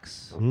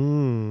T-Rex.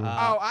 Mm.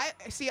 I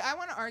see. I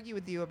want to argue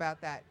with you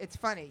about that. It's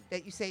funny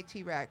that you say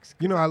T-Rex.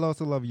 You know, I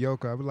also love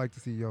Yoko. I would like to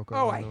see Yoko.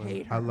 Oh, I Ono.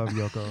 hate I her. love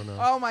Yoko Ono.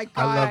 Oh my God,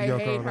 I love I Yoko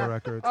hate Ono her.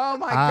 records. Oh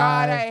my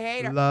God, I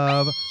hate her.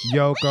 love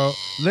Yoko.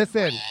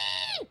 Listen,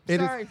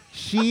 Sorry.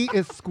 she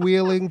is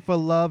squealing for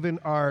love and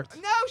art.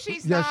 No,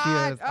 she's Yes, not.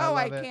 she is. I Oh,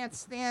 I love it. can't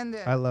stand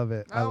it. I love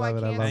it. I Oh, I love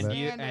it. I can't love And it.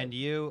 you, stand it. and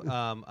you,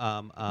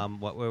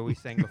 what were we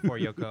saying before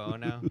Yoko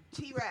Ono?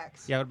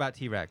 T-Rex. Yeah, what about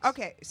T-Rex?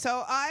 Okay,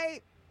 so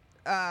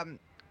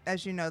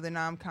as you know, the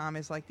nom-com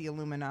is like the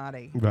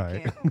Illuminati.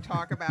 Right. You can't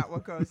talk about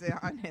what goes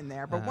on in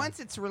there, but Uh-huh. once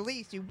it's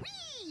released, you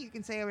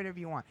can say whatever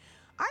you want.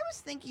 I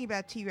was thinking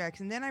about T-Rex,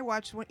 and then I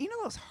watched one. You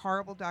know those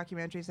horrible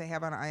documentaries they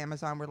have on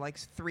Amazon where like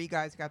 3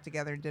 guys got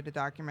together and did a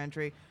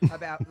documentary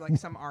about like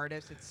some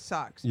artist. It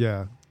sucks.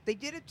 Yeah. They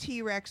did a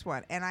T-Rex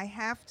one, and I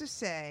have to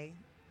say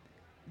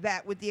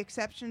that with the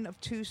exception of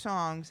 2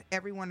 songs,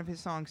 every one of his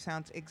songs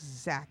sounds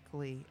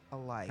exactly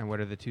alike. And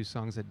what are the 2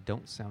 songs that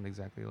don't sound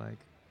exactly like?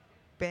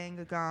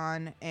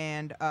 Bangagon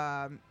and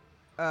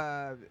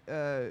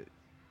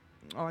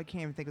I can't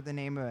even think of the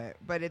name of it,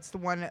 but it's the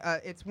one.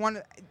 It's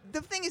one.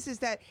 The thing is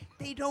that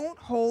they don't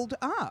hold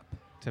up.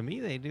 To me,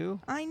 they do.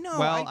 I know.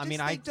 Well, I mean,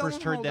 just- I they first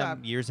don't heard hold them up.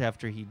 years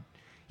after he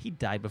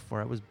died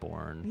before I was He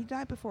born.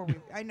 died before we.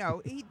 I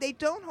know. They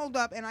don't hold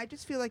up, and I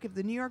just feel like if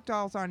the New York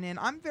Dolls aren't in,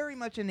 I'm very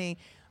much in a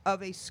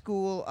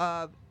school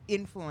of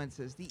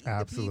influences. The people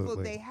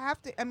Absolutely. they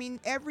have to. I mean,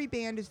 every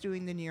band is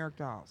doing the New York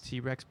Dolls.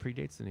 T-Rex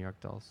predates the New York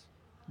Dolls.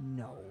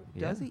 No,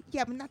 Yeah. does he?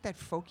 Yeah, but not that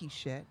folky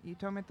shit. You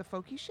talking about the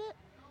folky shit?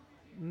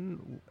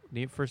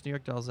 First New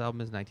York Dolls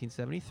album is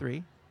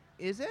 1973.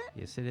 Is it?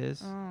 Yes, it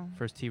is. Oh.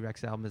 First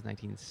T-Rex album is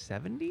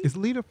 1970. Is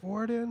Lita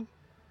Ford in?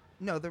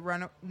 No, the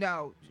run.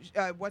 No,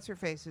 what's her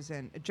face is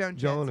in. Joan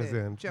Jett's Joan is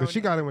in. Joan But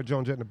she got in with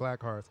Joan Jett and the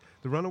Blackhearts.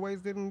 The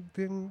Runaways didn't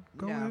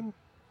go No. in?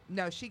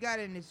 No, she got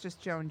in. It's just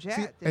Joan Jett.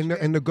 See, Did she-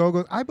 and the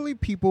Go-Go's, I believe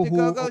people the who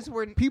Go-Go's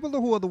were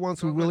who are the ones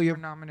who Go-Go's really were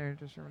have nominated.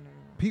 Just so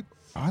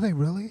are they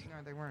really?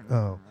 no, they weren't.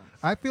 Oh.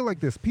 I feel like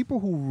this. People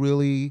who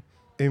really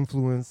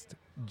influenced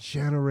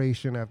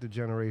generation after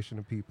generation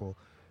of people.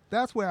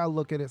 That's where I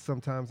look at it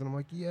sometimes and I'm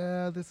like,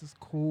 yeah, this is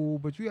cool.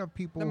 But you have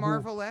people The who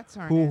Marvelettes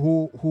aren't in.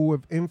 who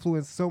have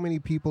influenced so many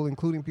people,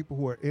 including people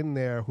who are in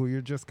there, who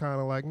you're just kind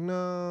of like,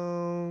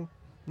 no.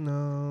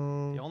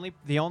 The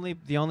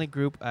only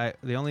group,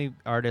 the only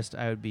artist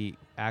I would be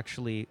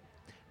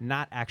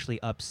not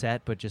actually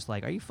upset, but just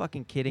like, are you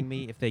fucking kidding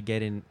me? If they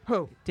get in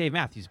Who? Dave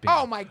Matthews Band.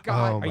 Oh my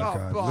God! Oh my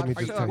God. God. Let me Are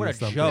just you- tell what you a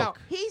something. joke.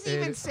 No, he's It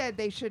even is- said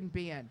they shouldn't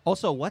be in.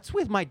 Also, what's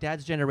with my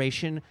dad's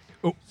generation?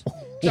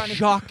 Johnny-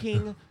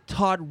 Shocking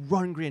Todd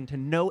Rundgren to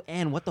no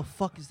end. What the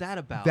fuck is that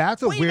about?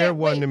 That's a Wait a weird minute,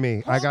 one wait, to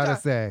me. I hold gotta on.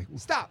 say.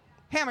 Stop.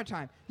 Hammer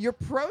time. You're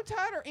pro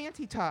Todd or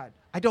anti Todd?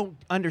 I don't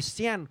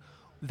understand.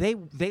 They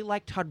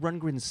like Todd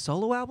Rundgren's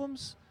solo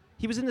albums.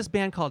 He was in this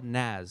band called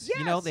Nas.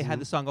 You know, Yes. they had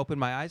the song "Open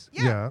My Eyes."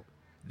 Yeah.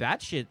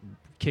 That shit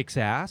kicks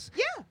ass.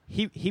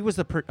 Yeah. He was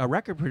a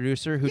record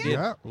producer who did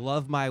Yeah.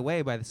 "Love My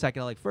Way" by the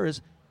Psychedelic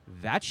Furs.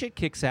 That shit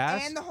kicks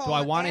ass. And the whole. Do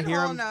I want to and hear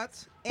Hall him?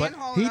 Nuts. But And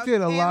Hall he Nuts.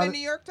 did a and lot the of- New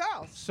York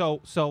Dolls.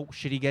 So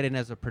should he get in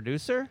as a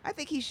producer? I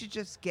think he should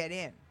just get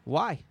in.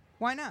 Why?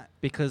 Why not?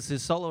 Because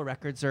his solo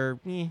records are.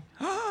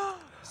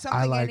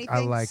 Something like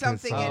anything. his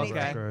something solo anything.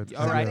 records.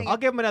 All right. Something- I'll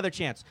give him another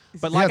chance.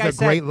 But He like has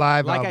I a great said,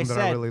 live like I album that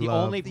I said, really the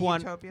love. only The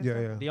one, Utopia Yeah,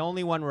 stuff? yeah. the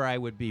only one where I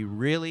would be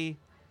really,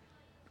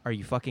 are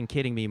you fucking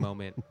kidding me?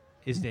 Moment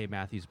is Dave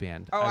Matthews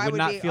Band. Oh, I would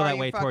not be, feel "Are that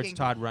you way towards fucking-"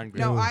 Todd Rundgren.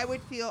 No, Oof. I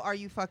would feel, "Are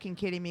you fucking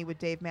kidding me?" with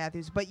Dave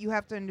Matthews. But you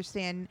have to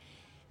understand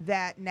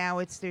that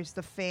now there's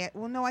the fan.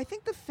 Well, no, I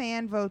think the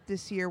fan vote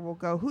this year will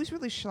go. Who's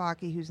really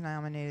schlocky? Who's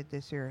nominated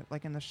this year?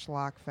 Like in the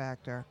schlock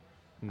factor.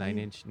 9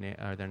 Inch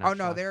are they not? Oh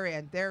no, schlock? they're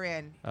in. They're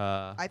in.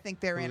 I think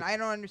they're in. who- I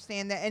don't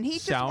understand that. And he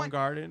just won.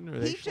 Soundgarden. Are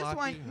they He just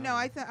won. schlocky? No,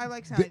 I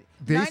like Sound.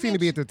 They Nine seem to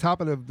be Inch- at the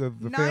top of the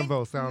fan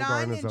vote. Nine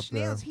Soundgarden is up Inch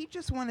there. Nails. He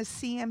just won a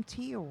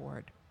CMT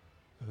award.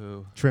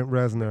 Who? Trent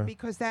Reznor.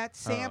 Because that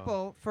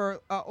sample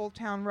for Old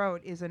Town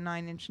Road is a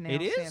 9 Inch Nails.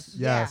 It is?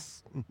 sample.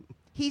 Yes. Yeah.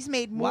 He's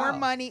made more Wow.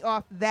 money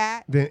off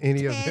that Than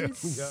any of 10 them. Yeah.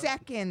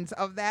 seconds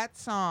of that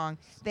song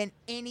than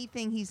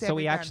anything he's ever So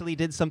he done. actually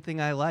did something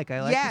I like.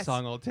 I like Yes. the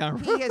song Old Town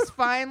Road. He has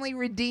finally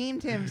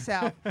redeemed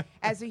himself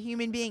as a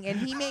human being, and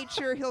he made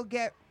sure he'll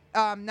get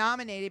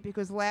nominated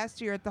because last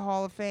year at the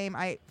Hall of Fame,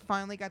 I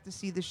finally got to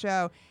see the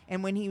show,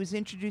 and when he was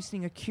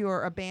introducing A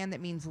Cure, a band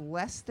that means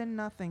less than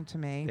nothing to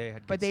me, They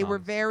had but good they were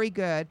songs. very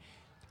good.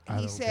 I He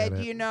don't said, get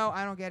it. "You know,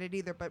 I don't get it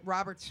either, but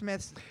Robert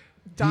Smith's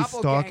He's doppelganger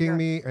stalking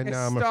me, and is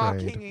now I'm afraid.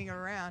 stalking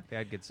around." They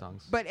had good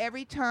songs. But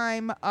every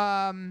time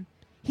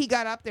he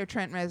got up there,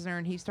 Trent Reznor,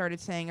 and he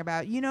started saying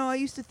about, I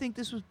used to think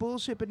this was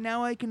bullshit, but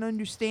now I can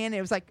understand it.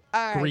 It was like,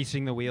 all right.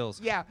 Greasing the wheels.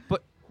 Yeah,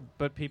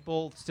 But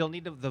people still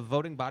need to. The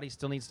voting body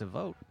still needs to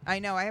vote. I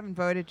know. I haven't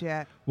voted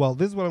yet. Well,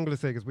 this is what I'm going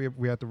to say because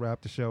we have to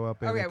wrap the show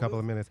up in Okay, a couple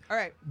of minutes. All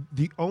right,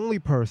 The only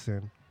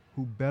person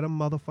who better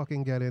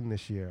motherfucking get in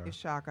this year, it's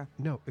Shaka.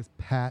 is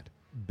Pat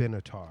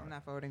Benatar. I'm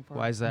not voting for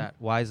Why him. is that?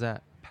 Why is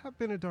that? Pat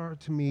Benatar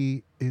to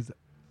me is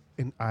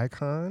an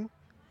icon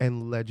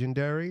and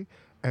legendary.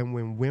 And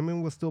when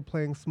women were still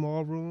playing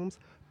small rooms,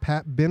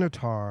 Pat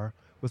Benatar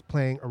was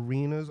playing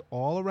arenas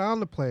all around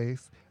the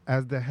place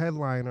as the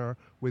headliner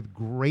with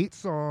great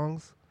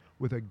songs,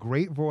 with a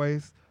great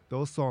voice.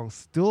 Those songs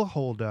still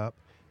hold up.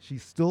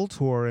 She's still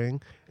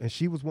touring, and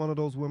she was one of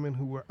those women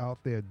who were out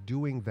there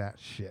doing that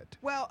shit.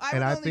 Well, I And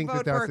would I only think that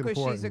vote for her that's because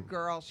she's a important.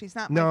 girl. She's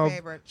not No, my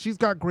favorite. she's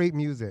got great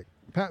music.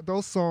 Pat,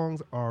 those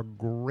songs are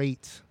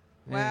great.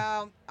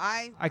 Well,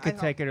 I could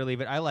take it or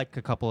leave it. I like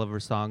a couple of her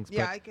songs.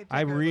 Yeah, but I could take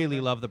I it or leave really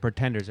it. love the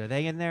Pretenders. Are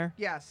they in there?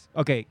 Yes.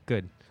 Okay,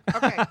 good.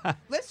 Okay.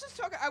 Let's just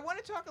talk. I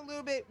want to talk a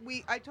little bit.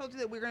 I told you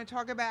that we're going to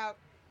talk about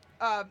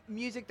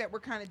music that we're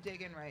kind of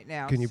digging right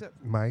now. Can you, So-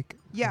 Mike?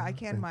 Yeah, I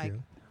can, Thank Mike.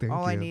 you. Thank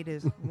All I you. need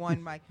is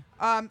one mic.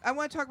 I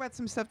want to talk about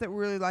some stuff that we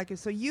really like.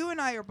 So you and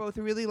I are both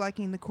really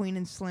liking the Queen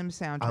and Slim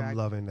soundtrack. I'm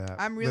loving that.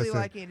 I'm really Listen,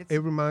 liking it. It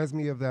reminds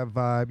me of that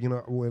vibe,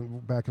 when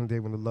back in the day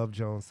when the Love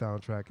Jones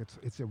soundtrack.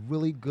 It's a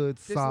really good,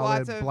 There's solid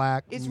lots of-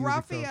 black. Is music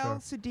Raphael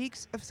soundtrack.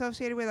 Sadiq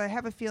associated with it? I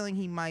have a feeling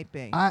he might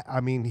be.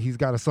 I mean, he's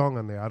got a song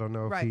on there. I don't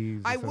know Right. if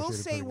he's. I will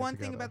associated say putting it one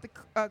thing together.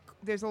 about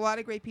there's a lot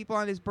of great people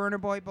on his Burner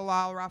Boy,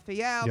 Bilal,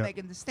 Raphael, Yep.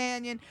 Megan Thee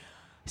Stallion,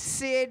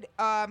 Sid.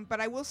 But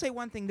I will say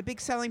one thing. The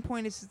big selling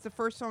point is it's the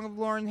first song of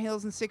Lauryn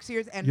Hill's in 6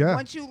 years. And Yeah.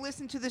 once you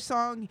listen to the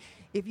song,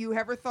 if you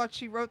ever thought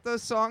she wrote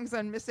those songs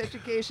on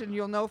Miseducation,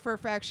 you'll know for a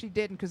fact she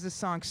didn't because this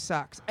song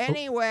sucks.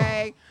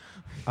 Anyway,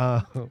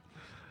 Uh,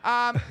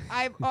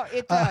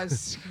 it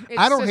does. It's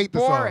I don't just hate the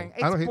boring. song.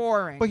 It's I don't hate,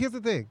 boring. But here's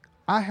the thing: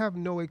 I have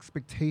no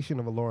expectation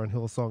of a Lauryn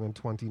Hill song in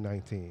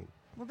 2019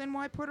 well, then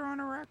why put her on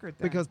a record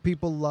then? because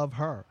people love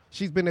her.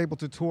 She's been able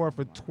to tour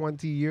for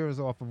 20 years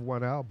off of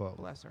one album.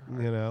 Bless her.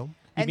 You know.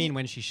 You And mean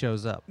when she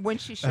shows up? when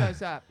she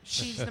shows up.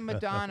 She's the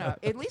Madonna.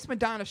 At least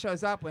Madonna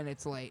shows up when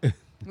it's late.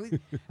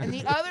 And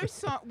the other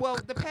song, well,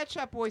 the Pet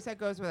Shop Boys, that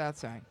goes without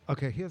saying.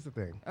 Okay, here's the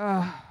thing.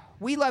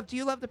 Do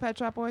you love the Pet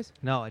Shop Boys?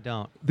 No, I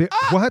don't.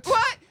 What?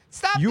 What?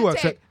 Stop You the are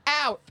tape.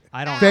 Out.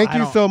 I don't. Thank I you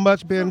don't- so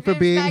much, Ben, for It's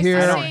being nice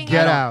here. to see you.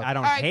 Get I out. don't, I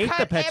don't All right, hate cut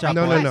the Pet Shop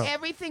No, Boys. no, no.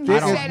 Everything There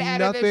you is said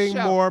out of this nothing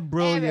show. more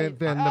brilliant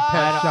than the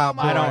Pet Shop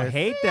my I don't Boys.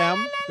 hate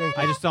them. Thank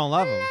I you. just don't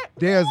love them.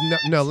 There's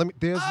no. Let me.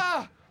 There's.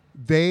 Ugh.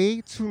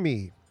 They to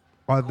me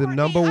are the Courtney,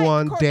 number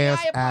one Courtney,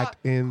 dance I apo- act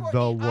in Courtney, the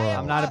I world.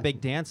 I'm not a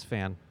big dance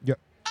fan. Yeah.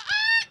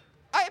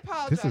 I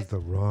apologize. This is the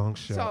wrong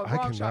show. So, I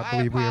wrong cannot show. I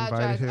believe we apologize.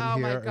 invited him Oh,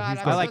 my here. God, and he's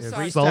I'm gonna I like so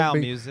sorry. insult freestyle me.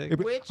 music.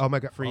 Which- Oh my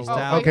God. Freestyle.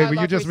 Oh, Oh, okay, I well, you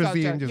love just freestyle,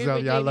 redeemed too. You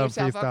yourself. Yeah, I redeemed love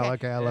yourself, freestyle.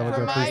 Okay, I love a For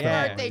good my freestyle.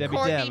 Yeah, birthday, Debbie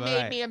Courtney Deb, made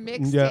right. me a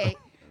mixtape. Yeah.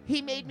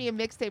 He made me a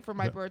mixtape for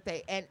my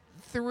birthday, and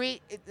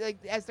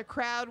as the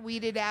crowd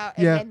weeded out,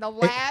 Yeah. and then the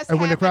last and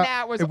when the half an crowd-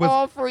 hour was it was-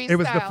 all freestyle. It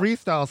was the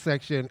freestyle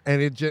section,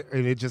 and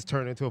it just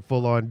turned into a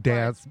full-on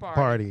dance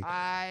party.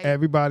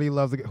 Everybody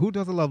loves it. Who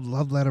doesn't love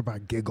Love Letter by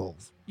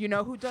Giggles? You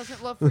know who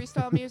doesn't love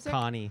freestyle music?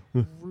 Connie.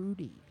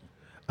 Rudy.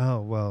 Oh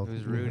well.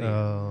 Who's Rudy?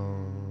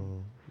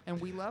 Oh. And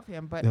we love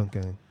him, but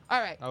Okay. all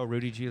right. Oh,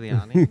 Rudy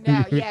Giuliani.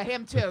 No, yeah,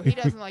 him too. He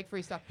doesn't like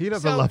freestyle. He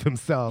doesn't So- love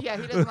himself. Yeah,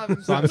 he doesn't love So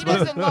himself. I'm He supposed-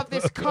 doesn't love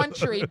this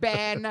country,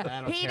 Ben.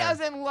 don't He care.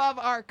 doesn't love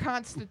our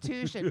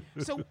Constitution.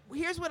 So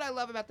here's what I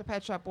love about the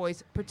Pet Shop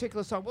Boys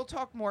particular song. We'll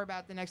talk more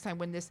about the next time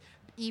when this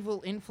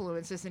evil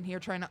influence isn't here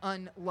trying to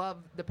unlove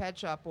the Pet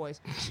Shop Boys.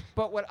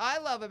 But what I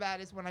love about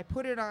it is when I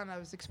put it on, I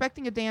was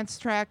expecting a dance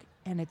track,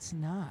 and it's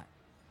not.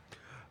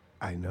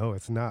 I know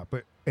it's not,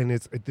 but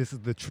this is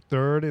the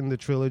third in the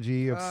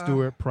trilogy of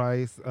Stuart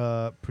Price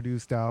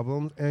produced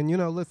albums. And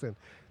listen,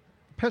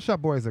 Pet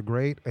Shop Boys are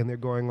great, and they're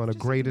going on a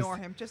Just greatest. ignore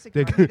him. Just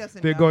They're, ignore him. He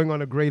doesn't they're know. going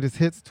on a greatest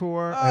hits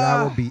tour, and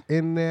I will be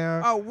in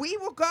there. Oh, we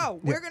will go.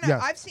 We're gonna.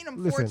 yeah. I've seen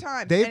them Listen, 4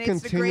 times. they've and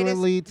it's the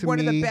continually, greatest, to one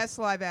of the me- best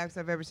live acts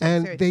I've ever seen.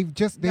 and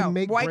Seriously. they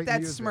make wipe great that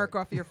music. smirk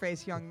off your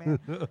face, young man.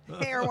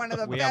 They are one of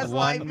the We best have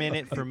live. 1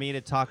 minute for me to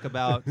talk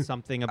about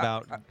something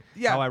about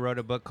yeah. how I wrote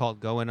a book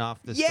called "Going Off: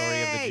 The Story of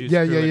the Yay! Juice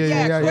Yeah, Crew yeah, and yeah, yeah,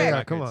 Soul yeah, quick. yeah.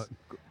 Records." Come on.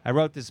 I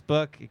wrote this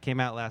book. It came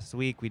out last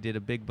week. We did a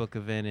big book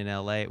event in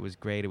L.A. It was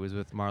great. It was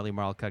with Marley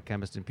Marlcut,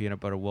 Chemist, and Peanut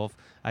Butter Wolf.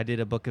 I did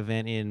a book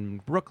event in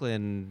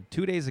Brooklyn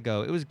 2 days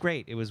ago. It was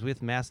great. It was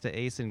with Masta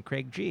Ace and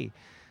Craig G.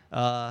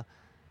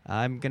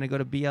 I'm going to go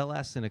to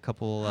BLS in a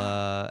couple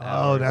hours.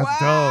 Oh, that's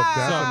dope.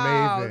 That's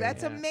amazing.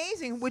 That's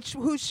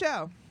amazing. Whose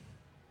show?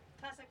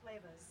 Classic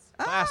Flavors.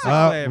 Classic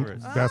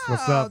Flavors. That's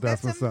what's up.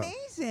 That's what's up.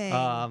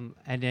 amazing.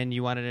 And then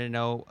you wanted to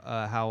know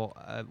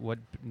what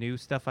new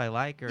stuff I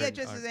like? Or,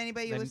 just as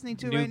anybody you're the listening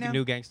to new, right now?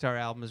 New Gangstar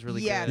album is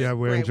really Yes. good. Yeah,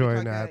 we're Great, we enjoying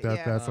talked that. about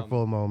it, That's a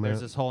full moment.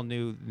 There's this whole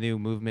new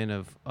movement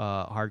of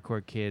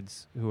hardcore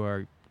kids who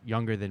are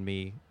younger than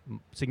me,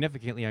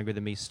 significantly younger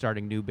than me,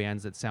 starting new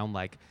bands that sound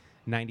like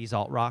 90s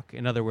alt rock.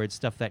 In other words,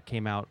 stuff that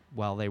came out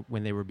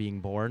when they were being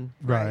born.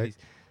 Right.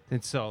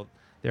 And so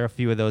there are a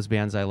few of those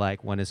bands I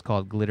like. One is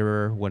called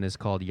Glitterer. One is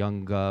called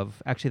Young Gov.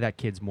 Actually, that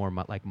kid's more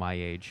like my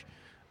age.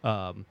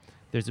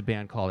 There's a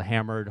band called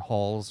Hammered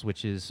Hulls,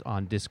 which is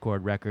on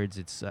Discord Records.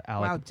 It's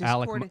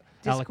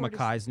Alec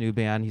Mackay's new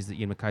band. He's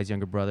Ian Mackay's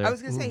younger brother. I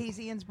was going to say he's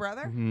Ian's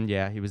brother?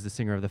 Yeah, he was the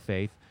singer of The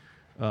Faith.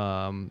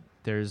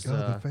 There's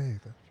The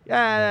Faith.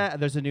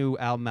 there's a new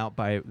album out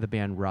by the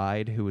band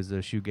Ride, who was a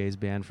shoegaze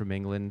band from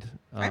England.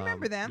 I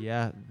remember them.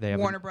 Yeah, they have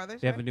Warner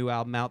Brothers. They have a new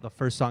album out. The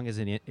first song is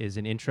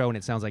an intro, and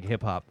it sounds like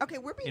hip hop. Okay,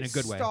 we're being in a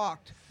good way.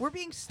 stalked. We're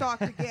being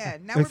stalked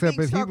again. Now we're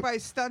being stalked by a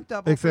stunt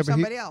double for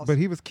somebody else. But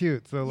he was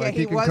cute, so like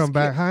he can was come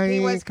back. cute. Hi, He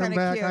was come kinda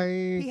back. cute. Hi.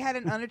 He had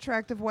an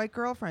unattractive white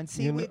girlfriend.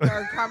 See, You know-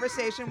 our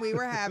conversation we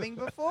were having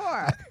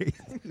before.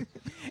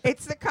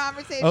 It's the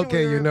conversation.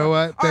 Okay, we were you know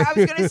what? Oh, I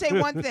was going to say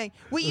one thing.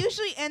 We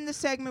usually end the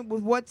segment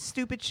with what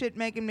stupid shit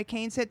Meghan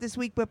McCain said this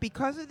week, but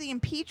because of the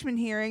impeachment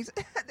hearings,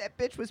 that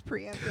bitch was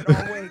preempted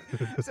all week,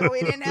 so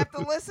we didn't have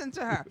to listen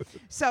to her.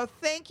 So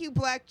thank you,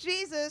 Black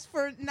Jesus,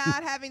 for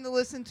not having to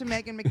listen to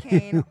Meghan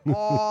McCain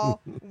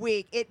all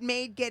week. It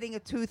made getting a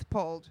tooth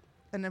pulled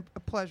a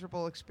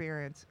pleasurable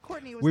experience.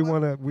 Courtney was. We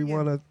want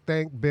to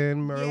thank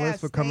Ben Merlis Yes,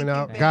 for coming thank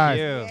you, out, Ben. guys.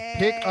 Yay.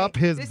 Pick up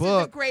his This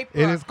book. is a great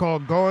It book. is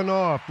called Going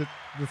Off: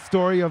 the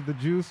story of the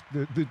Juice,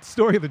 the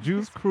story of the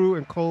Juice Crew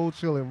and Cold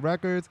Chillin'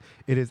 Records.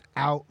 It is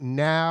out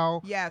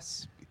now.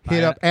 Yes.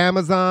 Hit up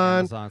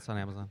Amazon. It's on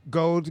Amazon.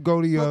 Go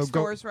to your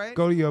Bookstores, right?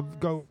 Go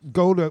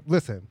to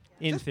listen.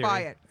 In Just theory. buy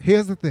it.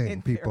 Here's the thing,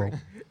 In people. theory.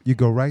 You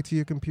go right to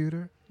your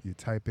computer. You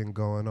type in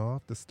 "Going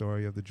Off," the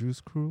story of the Juice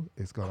Crew.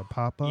 It's gonna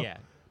pop up. Yeah.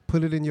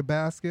 Put it in your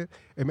basket.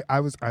 I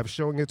was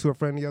showing it to a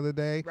friend the other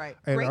day. Right.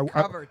 And Great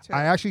cover, too.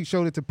 I actually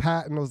showed it to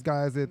Pat and those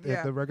guys at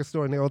the record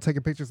store, and they all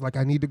taking pictures like,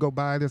 I need to go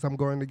buy this. I'm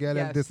going to get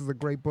Yes. it. This is a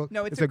great book.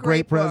 No, it's a a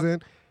great book.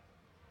 present.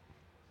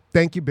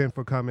 Thank you, Ben,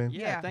 for coming.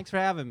 Yeah, thanks for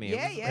having me.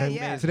 Yeah, It was yeah, amazing.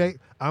 yeah. Today,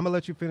 I'm going to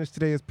let you finish.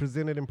 Today is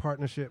presented in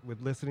partnership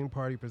with Listening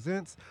Party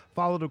Presents.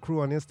 Follow the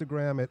crew on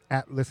Instagram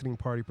at Listening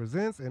Party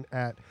Presents and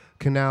at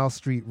Canal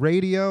Street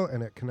Radio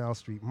and at Canal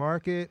Street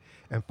Market.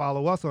 And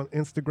follow us on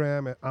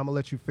Instagram at I'm going to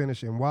let you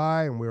finish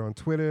NY. And we're on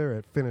Twitter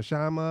at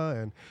Finishama.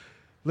 And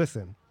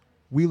listen,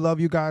 we love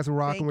you guys for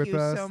rocking Thank with you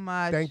us. so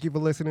much. Thank you for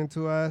listening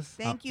to us.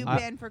 Thank you, I-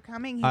 Ben, for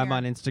coming here. I'm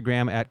on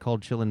Instagram at Cold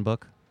Chillin'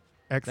 Book.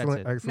 Excellent,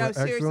 it. excellent, No,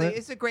 seriously, excellent.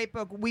 it's a great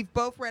book. We've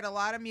both read a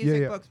lot of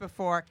music yeah. books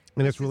before.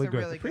 And it's This is really a great.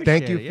 really good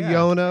Thank you, Appreciate it, yeah.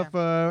 Fiona, Yeah.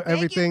 for Thank you,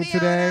 everything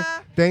today.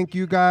 Fiona. Thank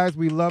you, guys.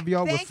 We love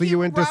y'all. We'll Thank see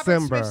you in Robert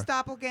December. Smith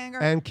Stoppelganger.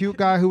 And cute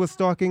guy who was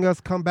stalking us,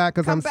 come back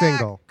because Come I'm back.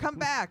 single. Come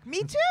back.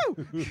 Me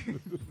too.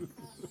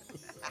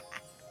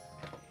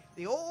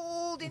 The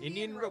old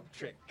Indian rope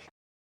trick.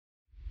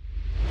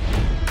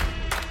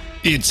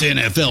 It's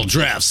NFL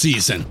draft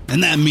season,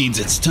 and that means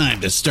it's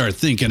time to start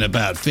thinking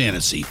about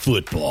fantasy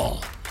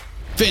football.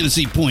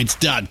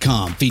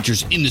 FantasyPoints.com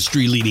features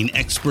industry-leading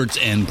experts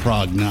and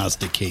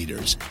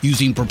prognosticators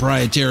using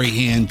proprietary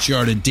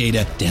hand-charted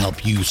data to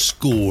help you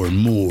score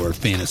more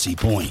fantasy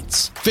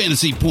points.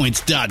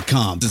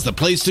 FantasyPoints.com is the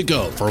place to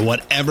go for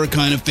whatever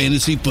kind of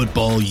fantasy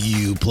football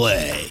you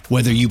play.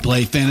 Whether you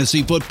play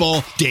fantasy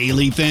football,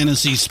 daily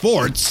fantasy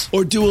sports,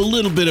 or do a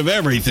little bit of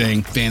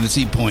everything,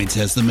 Fantasy Points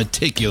has the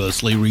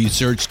meticulously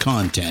researched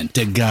content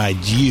to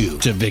guide you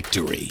to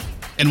victory.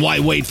 And why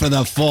wait for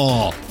the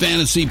fall?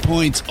 Fantasy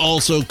Points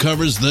also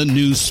covers the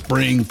new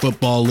spring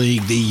football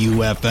league, the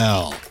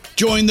UFL.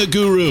 Join the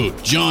guru,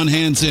 John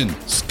Hansen,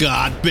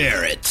 Scott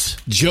Barrett,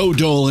 Joe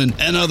Dolan,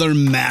 and other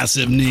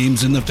massive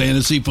names in the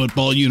fantasy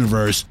football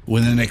universe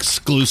with an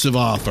exclusive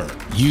offer.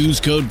 Use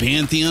code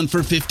Pantheon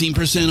for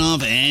 15%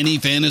 off any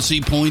Fantasy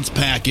Points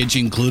package,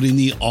 including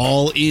the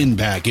all-in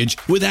package,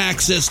 with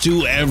access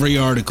to every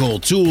article,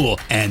 tool,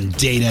 and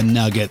data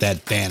nugget that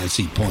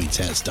Fantasy Points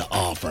has to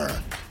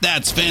offer.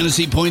 That's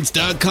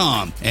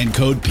FantasyPoints.com and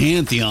code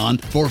Pantheon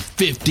for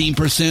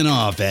 15%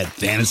 off at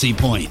Fantasy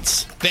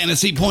Points.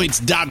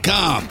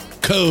 FantasyPoints.com,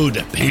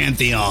 code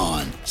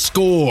Pantheon.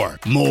 Score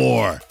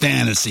more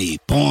fantasy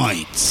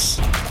points.